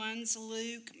new ones,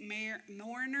 Luke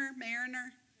Mariner,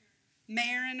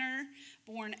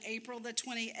 born April the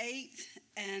 28th,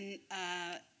 and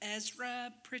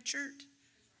Ezra Pritchard,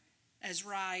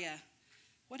 Azariah.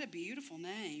 What a beautiful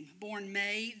name. Born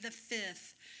May the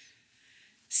 5th.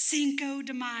 Cinco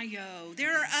de Mayo.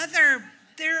 There are other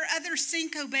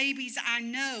Cinco babies I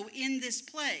know in this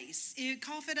place.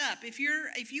 Cough it up. If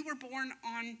you were born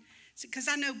on, because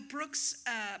I know Brooks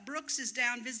is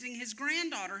down visiting his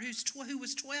granddaughter who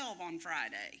was 12 on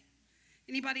Friday.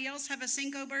 Anybody else have a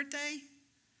Cinco birthday?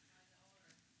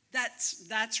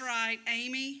 That's right.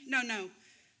 Amy? No.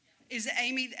 Is it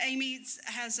Amy? Amy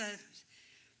has a.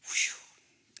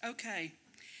 Whew, okay.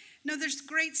 No, there's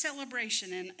great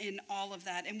celebration in all of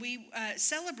that. And we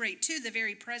celebrate, too, the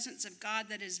very presence of God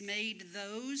that has made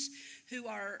those who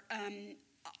are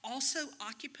also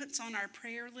occupants on our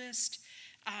prayer list,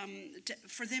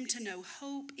 for them to know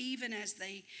hope even as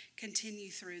they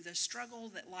continue through the struggle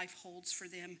that life holds for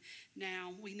them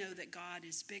now. We know that God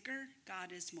is bigger,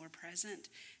 God is more present,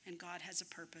 and God has a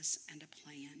purpose and a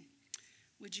plan.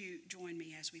 Would you join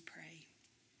me as we pray?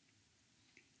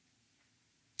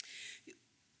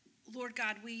 Lord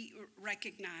God, we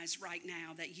recognize right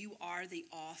now that you are the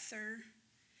author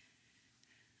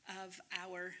of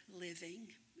our living.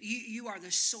 You are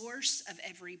the source of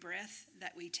every breath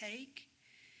that we take.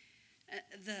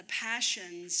 The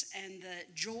passions and the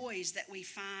joys that we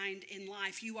find in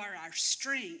life, you are our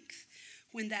strength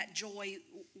when that joy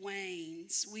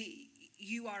wanes.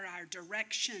 You are our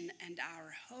direction and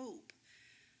our hope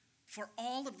for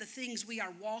all of the things we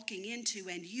are walking into,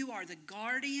 and you are the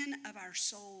guardian of our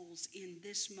souls in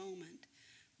this moment,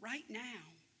 right now.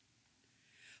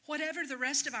 Whatever the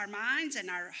rest of our minds and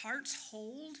our hearts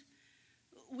hold,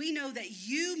 we know that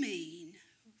you mean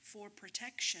for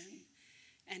protection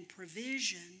and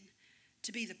provision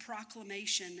to be the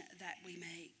proclamation that we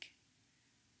make.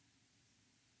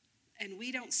 And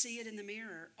we don't see it in the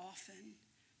mirror often,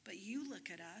 but you look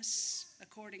at us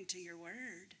according to your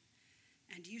word,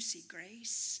 and you see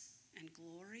grace and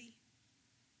glory.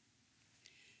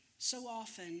 So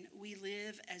often we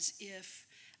live as if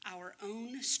our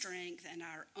own strength and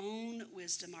our own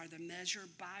wisdom are the measure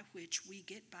by which we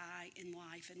get by in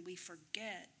life, and we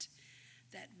forget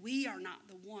that we are not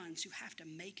the ones who have to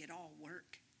make it all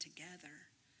work together.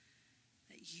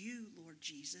 That you, Lord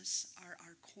Jesus, are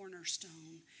our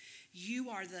cornerstone. You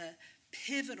are the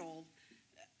pivotal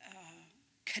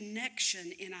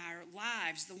connection in our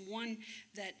lives, the one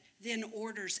that then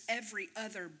orders every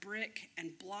other brick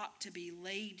and block to be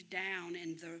laid down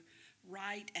in the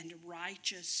right and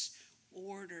righteous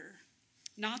order.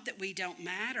 Not that we don't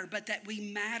matter, but that we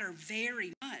matter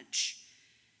very much.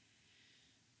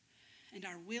 And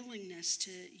our willingness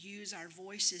to use our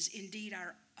voices, indeed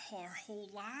our whole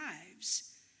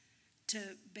lives, to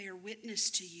bear witness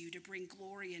to you, to bring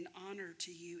glory and honor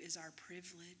to you, is our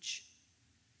privilege.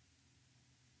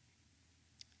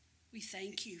 We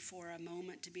thank you for a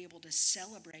moment to be able to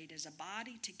celebrate as a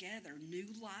body together new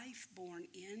life born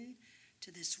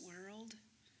into this world,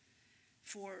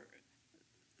 for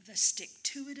the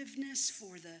stick-to-itiveness,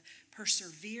 for the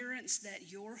perseverance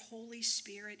that your Holy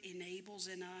Spirit enables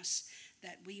in us,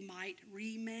 that we might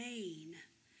remain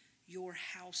your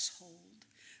household,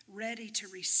 ready to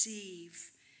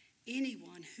receive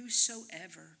anyone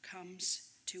whosoever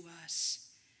comes to us,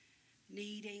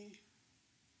 needing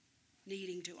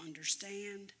to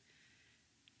understand,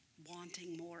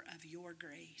 wanting more of your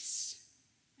grace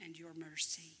and your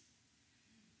mercy.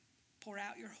 Pour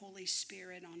out your Holy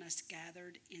Spirit on us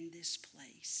gathered in this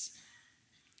place,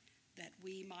 that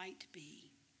we might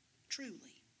be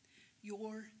truly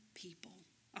your people,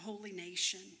 a holy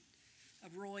nation, a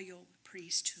royal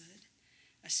priesthood,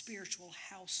 a spiritual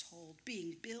household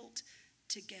being built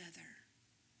together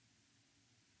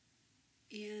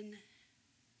in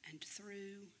and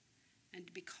through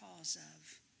and because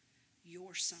of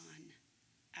your Son,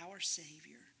 our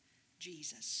Savior,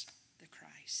 Jesus the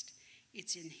Christ.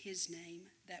 It's in his name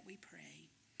that we pray,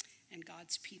 and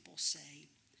God's people say,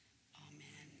 Amen.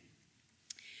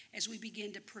 As we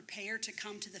begin to prepare to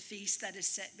come to the feast that is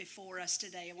set before us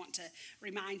today, I want to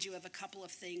remind you of a couple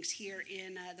of things. Here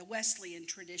in the Wesleyan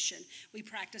tradition, we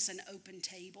practice an open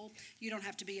table. You don't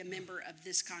have to be a member of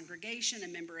this congregation, a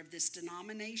member of this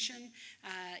denomination.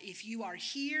 If you are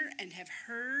here and have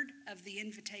heard of the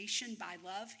invitation by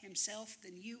Love himself,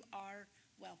 then you are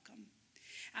welcome.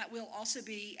 We'll also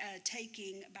be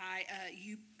taking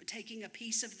a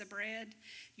piece of the bread.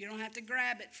 You don't have to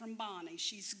grab it from Bonnie.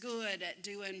 She's good at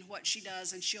doing what she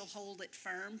does, and she'll hold it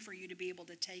firm for you to be able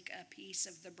to take a piece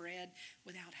of the bread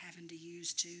without having to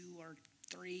use 2 or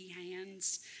 3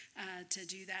 hands to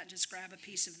do that. Just grab a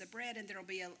piece of the bread, and there'll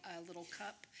be a little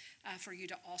cup for you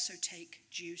to also take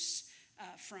juice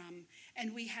from.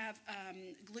 And we have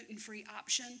gluten-free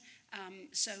option.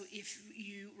 So if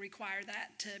you require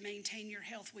that to maintain your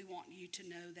health, we want you to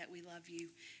know that we love you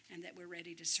and that we're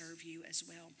ready to serve you as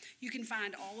well. You can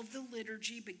find all of the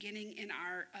liturgy beginning in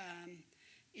our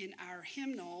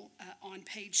hymnal on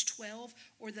page 12,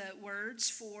 or the words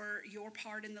for your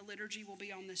part in the liturgy will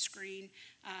be on the screen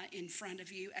in front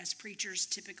of you, as preachers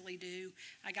typically do.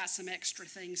 I got some extra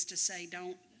things to say.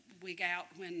 Don't wig out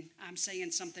when I'm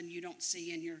saying something you don't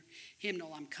see in your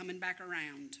hymnal. I'm coming back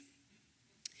around.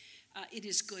 It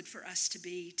is good for us to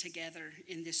be together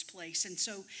in this place. And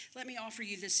so let me offer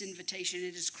you this invitation.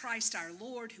 It is Christ our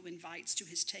Lord who invites to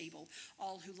his table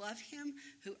all who love him,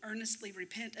 who earnestly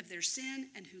repent of their sin,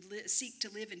 and who seek to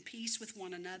live in peace with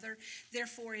one another.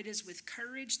 Therefore, it is with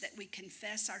courage that we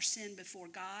confess our sin before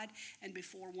God and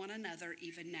before one another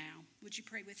even now. Would you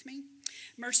pray with me?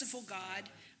 Merciful God,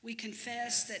 we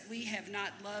confess that we have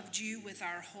not loved you with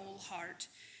our whole heart.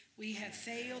 We have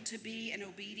failed to be an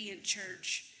obedient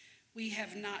church. We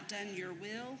have not done your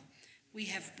will. We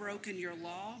have broken your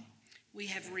law. We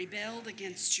have rebelled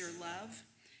against your love.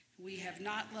 We have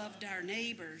not loved our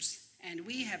neighbors, and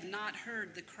we have not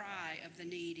heard the cry of the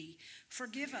needy.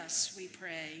 Forgive us, we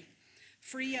pray.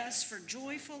 Free us for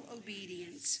joyful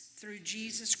obedience through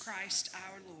Jesus Christ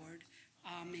our Lord.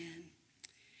 Amen.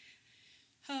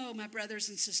 Oh, my brothers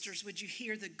and sisters, would you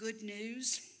hear the good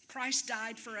news? Christ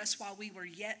died for us while we were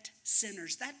yet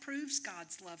sinners. That proves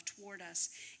God's love toward us.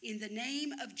 In the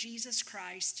name of Jesus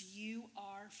Christ, you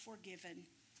are forgiven.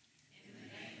 In the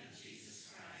name of Jesus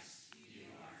Christ, you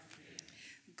are forgiven.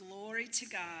 Glory to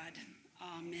God.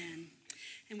 Amen.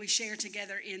 And we share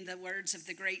together in the words of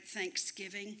the great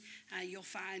thanksgiving. You'll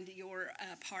find your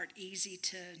part easy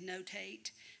to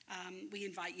notate. We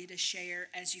invite you to share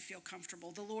as you feel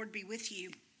comfortable. The Lord be with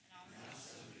you.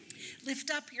 Lift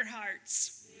up your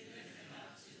hearts.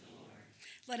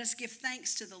 Let us give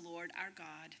thanks to the Lord our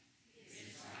God.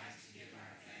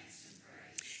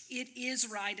 It is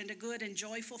right and a good and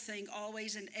joyful thing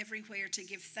always and everywhere to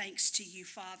give thanks to you,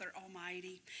 Father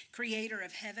Almighty, creator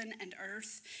of heaven and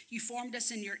earth. You formed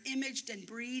us in your image and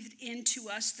breathed into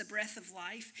us the breath of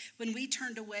life. When we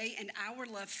turned away and our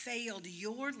love failed,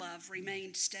 your love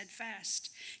remained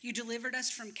steadfast. You delivered us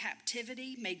from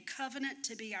captivity, made covenant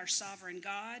to be our sovereign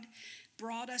God,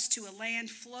 brought us to a land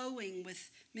flowing with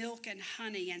milk and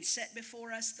honey, and set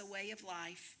before us the way of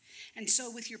life. And so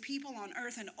with your people on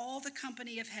earth and all the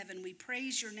company of heaven, we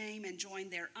praise your name and join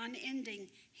their unending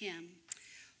hymn.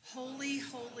 Holy,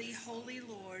 holy, holy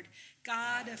Lord,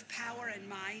 God of power and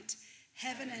might,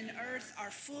 heaven and earth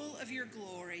are full of your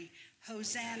glory.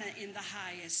 Hosanna in the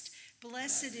highest.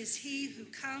 Blessed is he who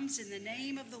comes in the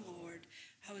name of the Lord.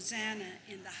 Hosanna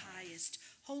in the highest.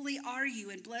 Holy are you,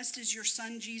 and blessed is your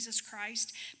Son, Jesus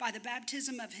Christ. By the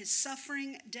baptism of his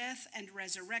suffering, death, and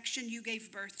resurrection, you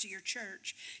gave birth to your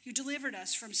church. You delivered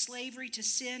us from slavery to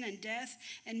sin and death,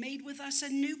 and made with us a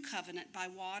new covenant by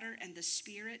water and the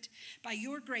Spirit. By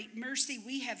your great mercy,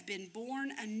 we have been born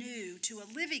anew to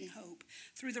a living hope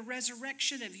through the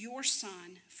resurrection of your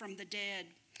Son from the dead.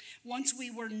 Once we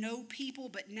were no people,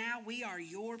 but now we are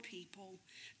your people,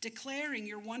 declaring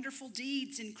your wonderful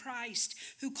deeds in Christ,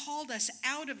 who called us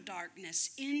out of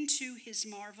darkness into his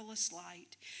marvelous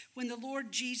light. When the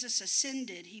Lord Jesus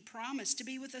ascended, he promised to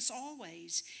be with us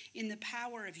always in the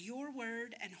power of your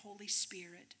word and Holy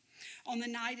Spirit. On the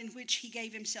night in which he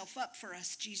gave himself up for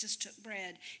us, Jesus took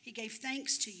bread. He gave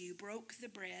thanks to you, broke the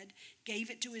bread,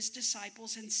 gave it to his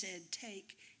disciples, and said,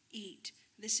 "Take, eat.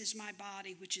 This is my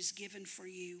body, which is given for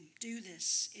you. Do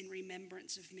this in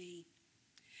remembrance of me."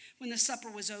 When the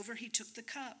supper was over, he took the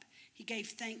cup. He He gave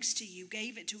thanks to you,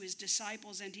 gave it to his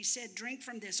disciples, and he said, "Drink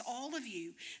from this, all of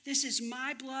you. This is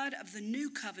my blood of the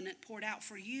new covenant poured out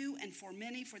for you and for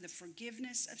many for the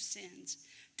forgiveness of sins.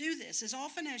 Do this as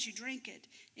often as you drink it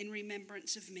in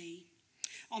remembrance of me."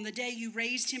 On the day you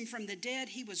raised him from the dead,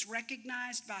 he was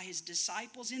recognized by his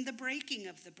disciples in the breaking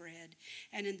of the bread,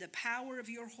 and in the power of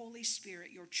your Holy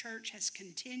Spirit, your church has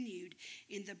continued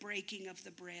in the breaking of the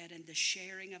bread and the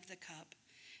sharing of the cup.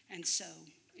 And so,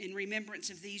 in remembrance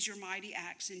of these your mighty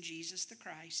acts in Jesus the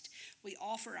Christ, we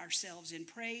offer ourselves in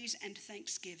praise and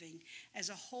thanksgiving as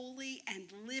a holy and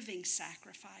living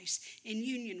sacrifice in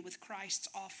union with Christ's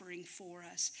offering for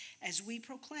us as we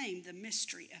proclaim the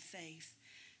mystery of faith.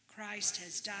 Christ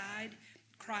has died,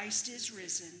 Christ is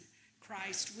risen,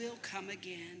 Christ will come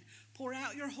again. Pour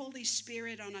out your Holy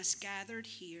Spirit on us gathered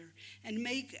here, and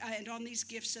on these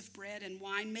gifts of bread and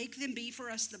wine. Make them be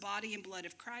for us the body and blood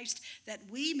of Christ, that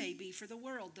we may be for the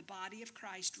world the body of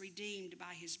Christ, redeemed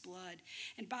by his blood.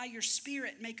 And by your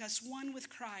Spirit, make us one with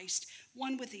Christ,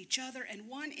 one with each other, and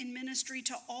one in ministry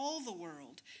to all the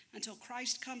world, until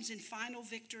Christ comes in final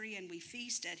victory and we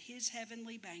feast at his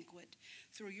heavenly banquet.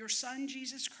 Through your Son,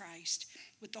 Jesus Christ,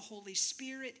 with the Holy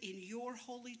Spirit in your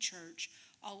holy church,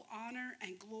 all honor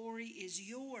and glory is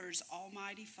yours,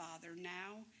 Almighty Father,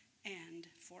 now and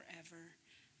forever.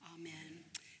 Amen.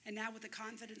 And now, with the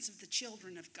confidence of the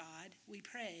children of God, we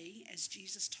pray as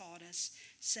Jesus taught us,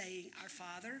 saying, "Our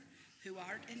Father, who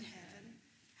art in heaven,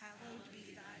 hallowed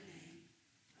be thy name.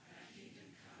 Thy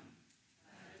kingdom come,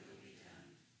 thy will be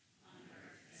done, on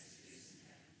earth as it is in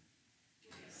heaven.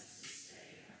 Give us this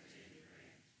day our daily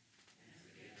bread, and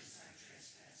forgive us our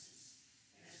trespasses,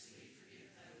 as we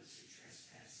forgive those who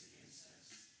trespass against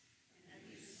us. And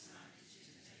lead us not into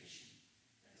temptation,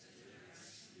 but deliver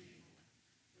us from evil.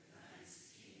 For thine is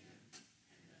the kingdom,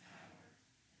 and the power,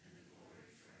 and the glory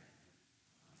forever.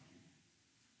 Amen."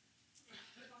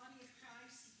 The body of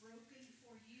Christ broken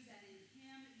for you, that in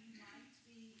him you might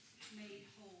be made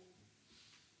whole.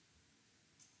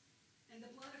 And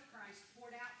the blood of Christ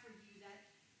poured out for you,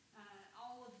 that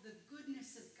all of the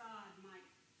goodness of God might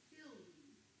fill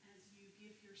you as you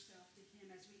give yourself to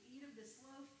him. As we eat of this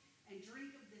loaf and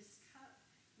drink of this cup,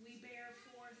 we bear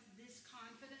forth this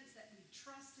confidence that we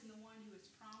trust in the one who has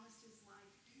promised his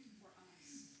life for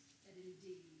us, that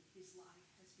indeed his life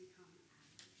has become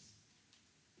ours.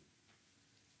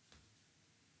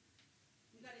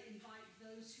 We've got to invite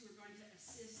those who are going to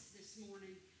assist this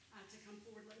morning to come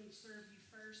forward. Let me serve you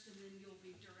first, and then you'll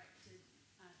be directed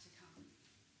to come.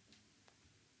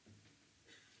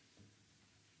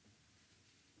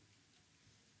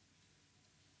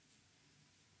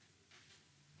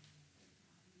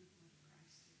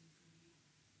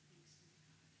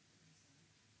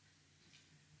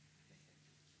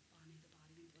 Bonnie, the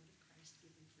body and blood of Christ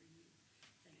given for you.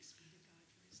 Thanks be to God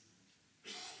for his love.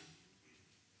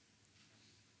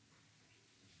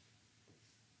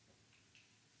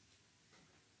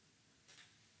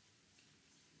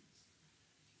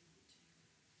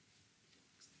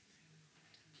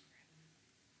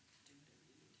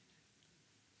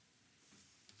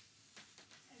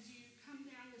 As you come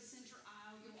down the center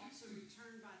aisle, you'll also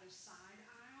return by the side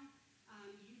aisle.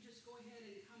 You just go ahead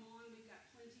and come on. We've got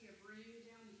plenty of room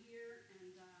down here,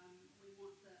 and we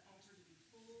want the altar to be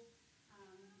full.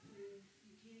 When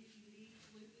you can, if you need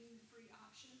gluten-free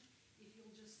option, if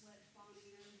you'll just let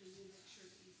Bonnie know, then we'll make sure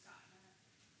that you've got that.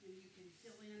 And you can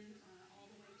fill in all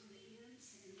the way to the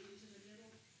ends and into the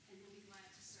middle, and we'll be glad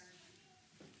to serve you.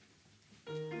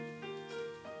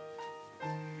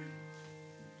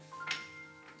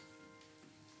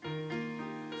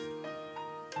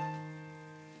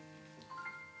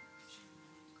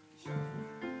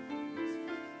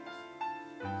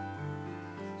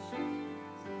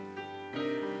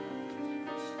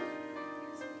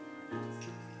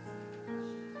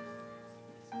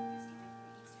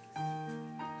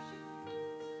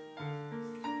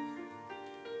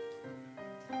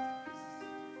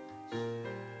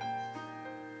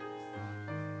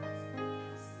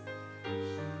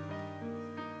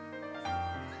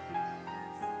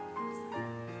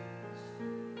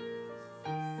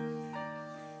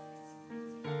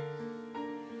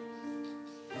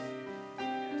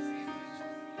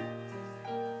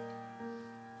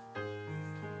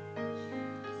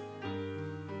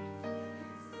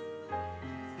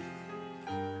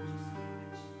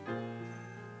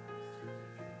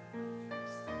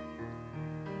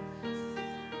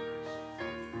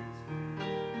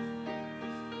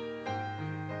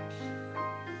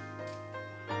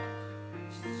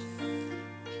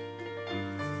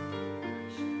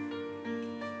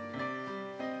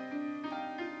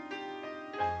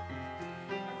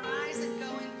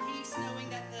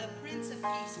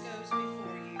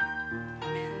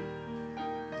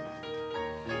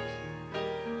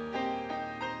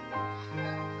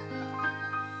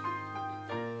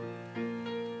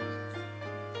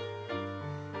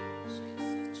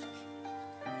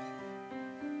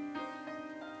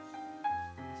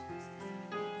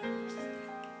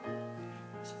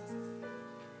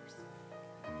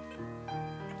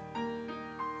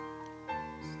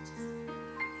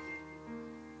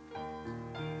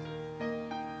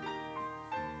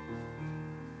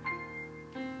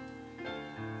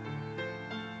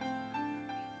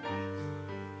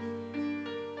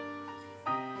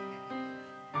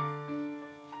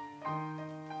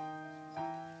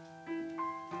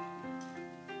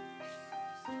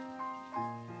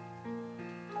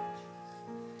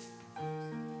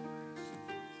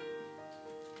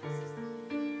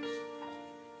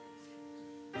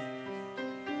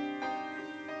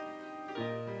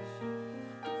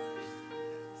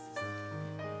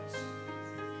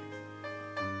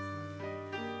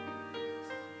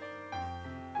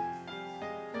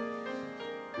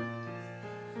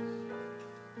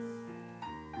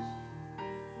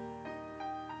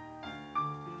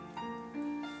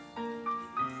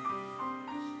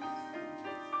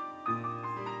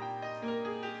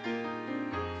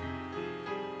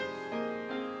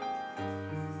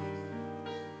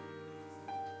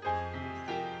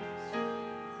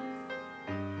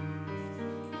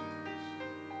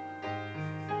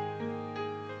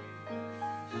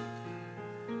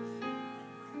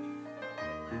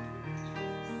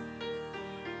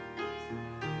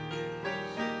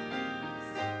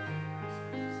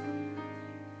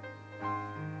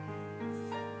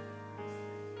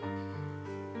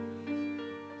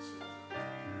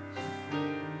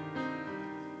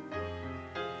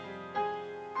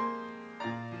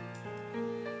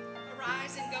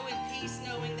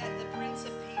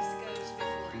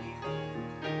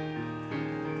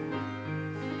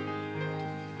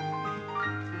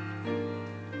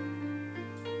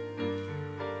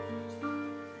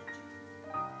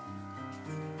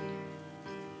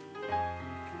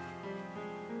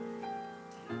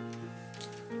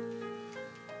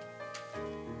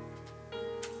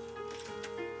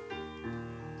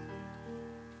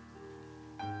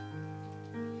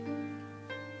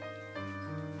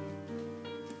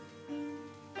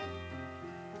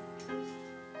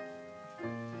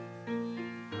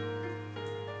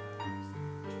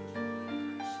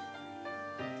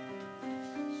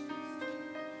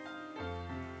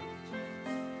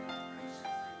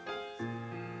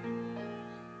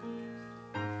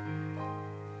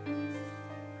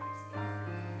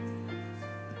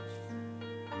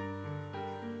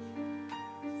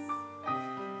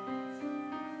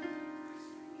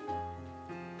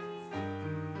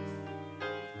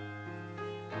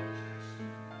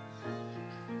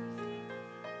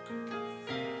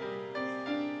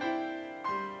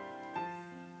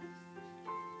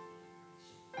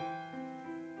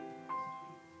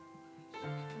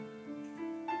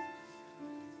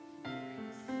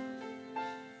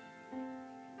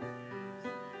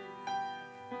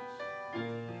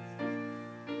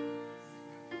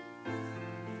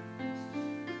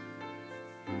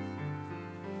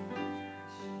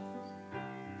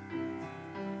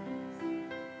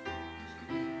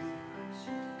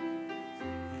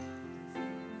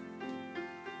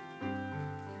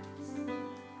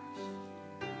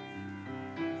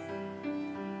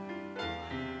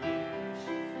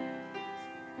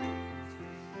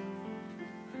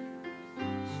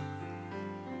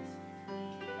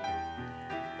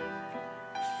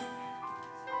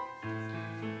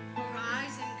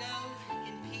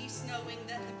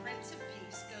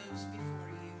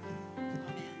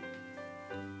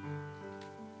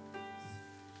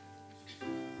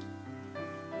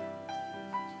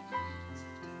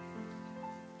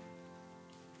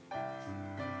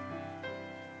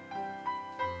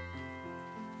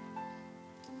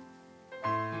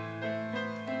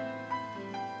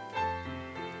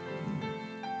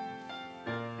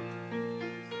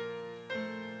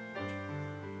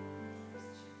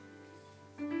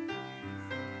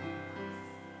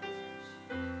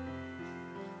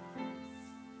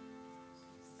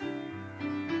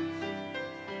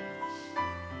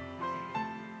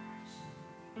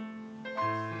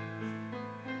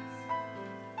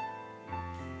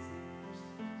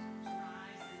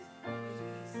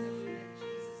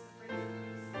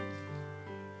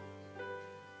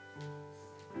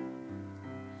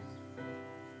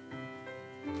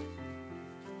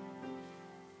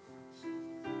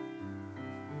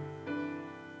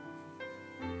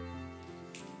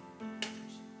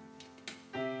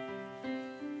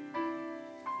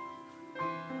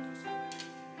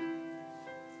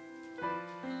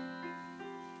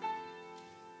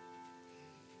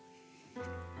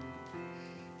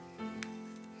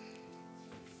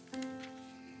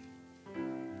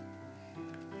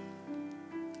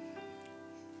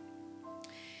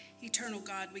 Eternal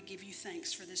God, we give you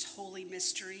thanks for this holy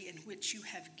mystery in which you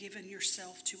have given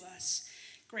yourself to us.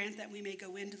 Grant that we may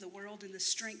go into the world in the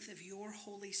strength of your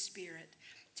Holy Spirit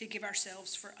to give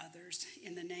ourselves for others.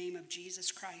 In the name of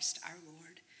Jesus Christ, our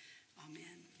Lord. Amen.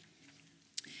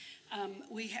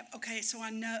 So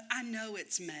I know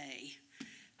it's May,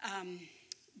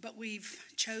 but we've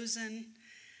chosen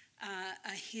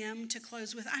a hymn to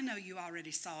close with. I know you already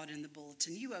saw it in the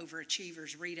bulletin. You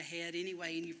overachievers read ahead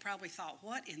anyway, and you've probably thought,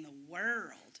 what in the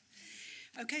world?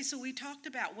 Okay, so we talked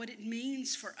about what it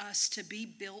means for us to be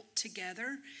built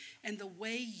together and the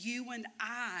way you and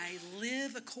I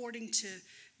live according to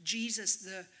Jesus,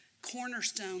 the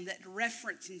cornerstone that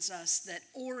references us, that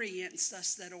orients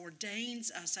us, that ordains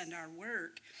us and our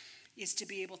work, is to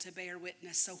be able to bear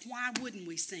witness. So why wouldn't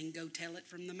we sing Go Tell It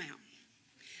from the Mountain?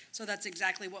 So that's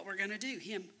exactly what we're going to do.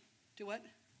 Him, do what?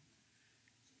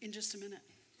 In just a minute.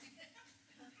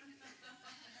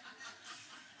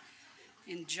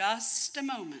 In just a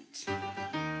moment.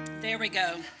 There we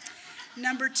go.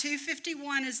 Number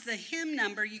 251 is the hymn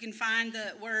number. You can find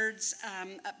the words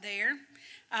up there.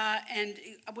 And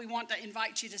we want to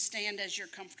invite you to stand as you're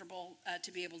comfortable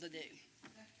to be able to do.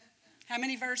 How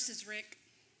many verses, Rick?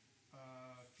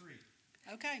 3.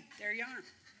 Okay, there you are.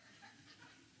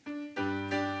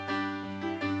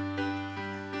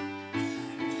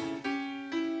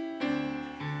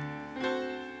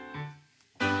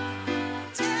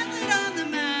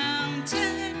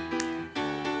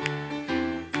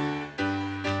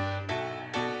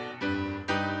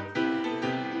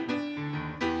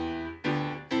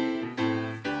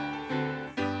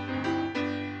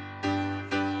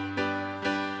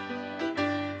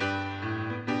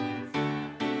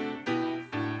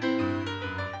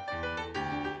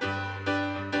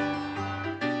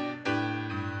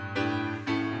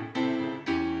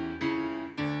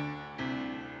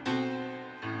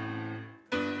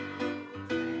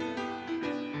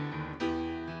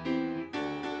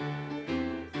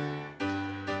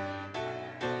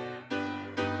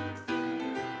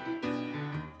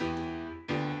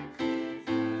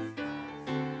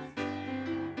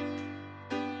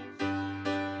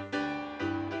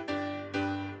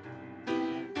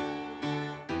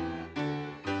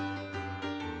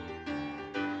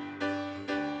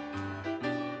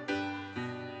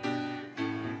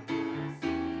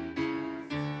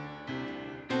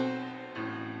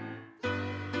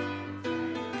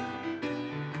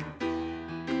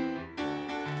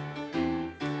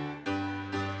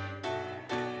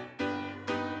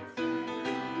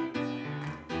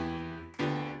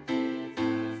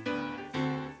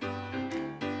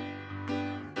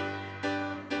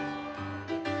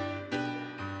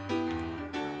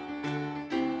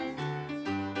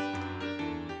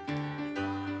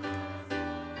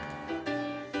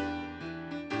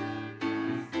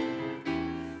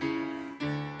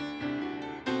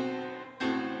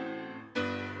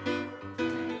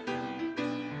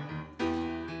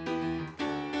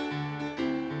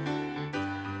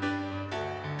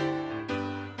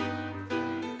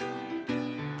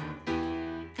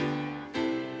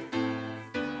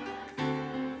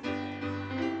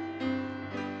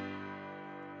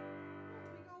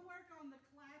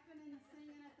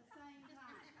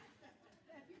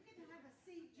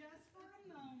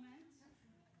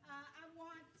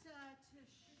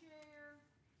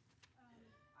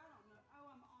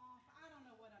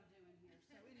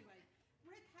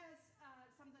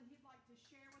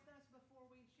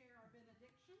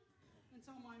 And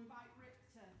so I'm going to invite Rick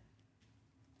to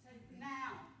take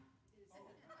now.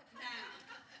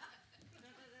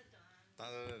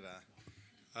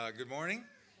 Good morning.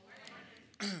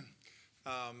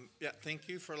 Thank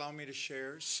you for allowing me to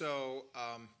share. So,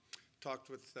 talked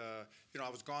with, I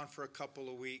was gone for a couple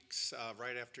of weeks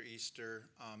right after Easter.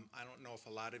 I don't know if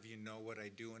a lot of you know what I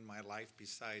do in my life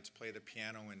besides play the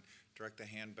piano and direct the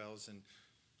handbells and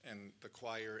the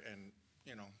choir and,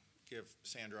 give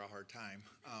Sandra a hard time.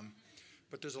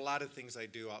 But there's a lot of things I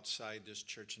do outside this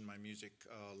church in my music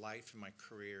life and my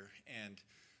career. And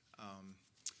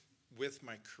with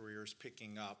my careers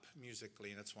picking up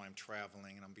musically, and that's why I'm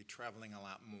traveling, and I'll be traveling a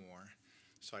lot more.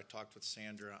 So I talked with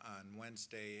Sandra on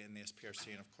Wednesday in the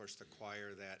SPRC and, of course, the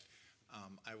choir that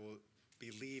I will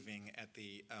be leaving at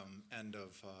the end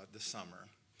of the summer.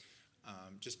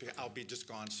 Just because I'll be just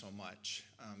gone so much.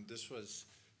 This was,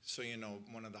 so you know,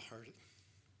 one of the hardest.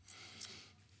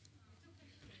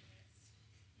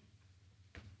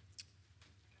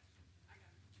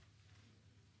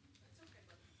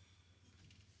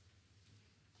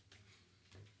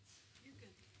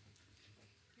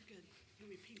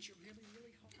 You really,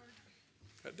 really hard.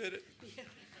 I did it. Yeah.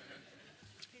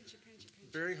 Pinch it.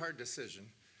 Very hard decision.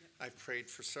 I've prayed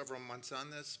for several months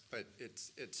on this, but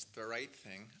it's the right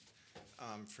thing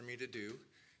for me to do.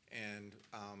 And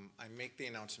I make the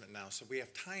announcement now, so we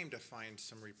have time to find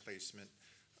some replacement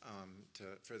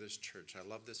for this church. I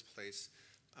love this place.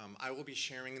 I will be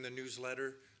sharing in the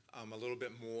newsletter a little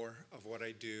bit more of what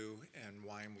I do and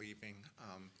why I'm leaving,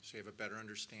 so you have a better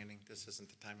understanding. This isn't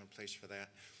the time and place for that.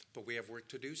 But we have work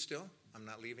to do still. I'm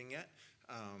not leaving yet.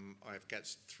 I've got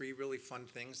 3 really fun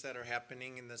things that are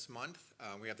happening in this month.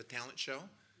 We have the talent show,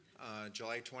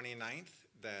 July 29th,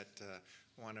 that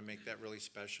want to make that really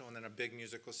special. And then a big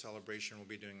musical celebration we'll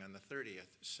be doing on the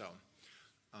 30th. So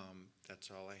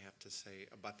that's all I have to say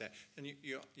about that. And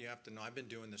you have to know, I've been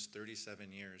doing this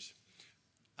 37 years.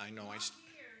 I know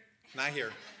not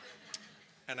here.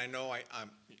 And I know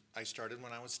I started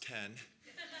when I was 10.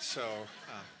 So,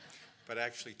 but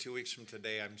actually 2 weeks from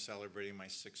today, I'm celebrating my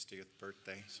 60th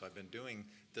birthday. So I've been doing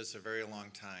this a very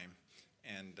long time.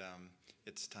 And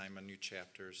it's time a new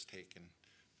chapter is taken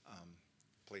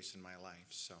place in my life.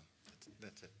 So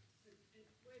that's it.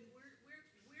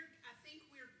 I think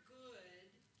we're good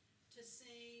to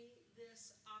sing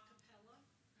this a cappella.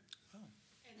 Oh.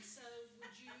 And so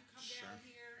would you come Sure. down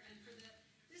here and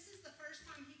this is the first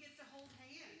time he gets to hold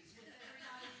hands with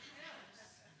everybody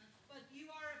else. But you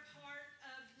are a part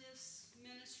of this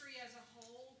ministry as a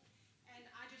whole, and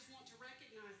I just want to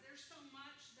recognize there's so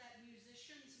much that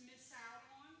musicians miss out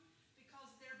on because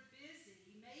they're busy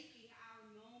making our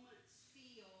moments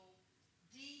feel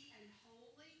deep and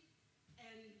holy,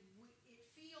 and it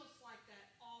feels like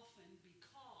that often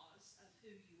because of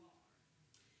who you are.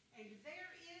 And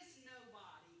there is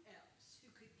nobody else who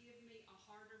could give me a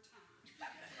harder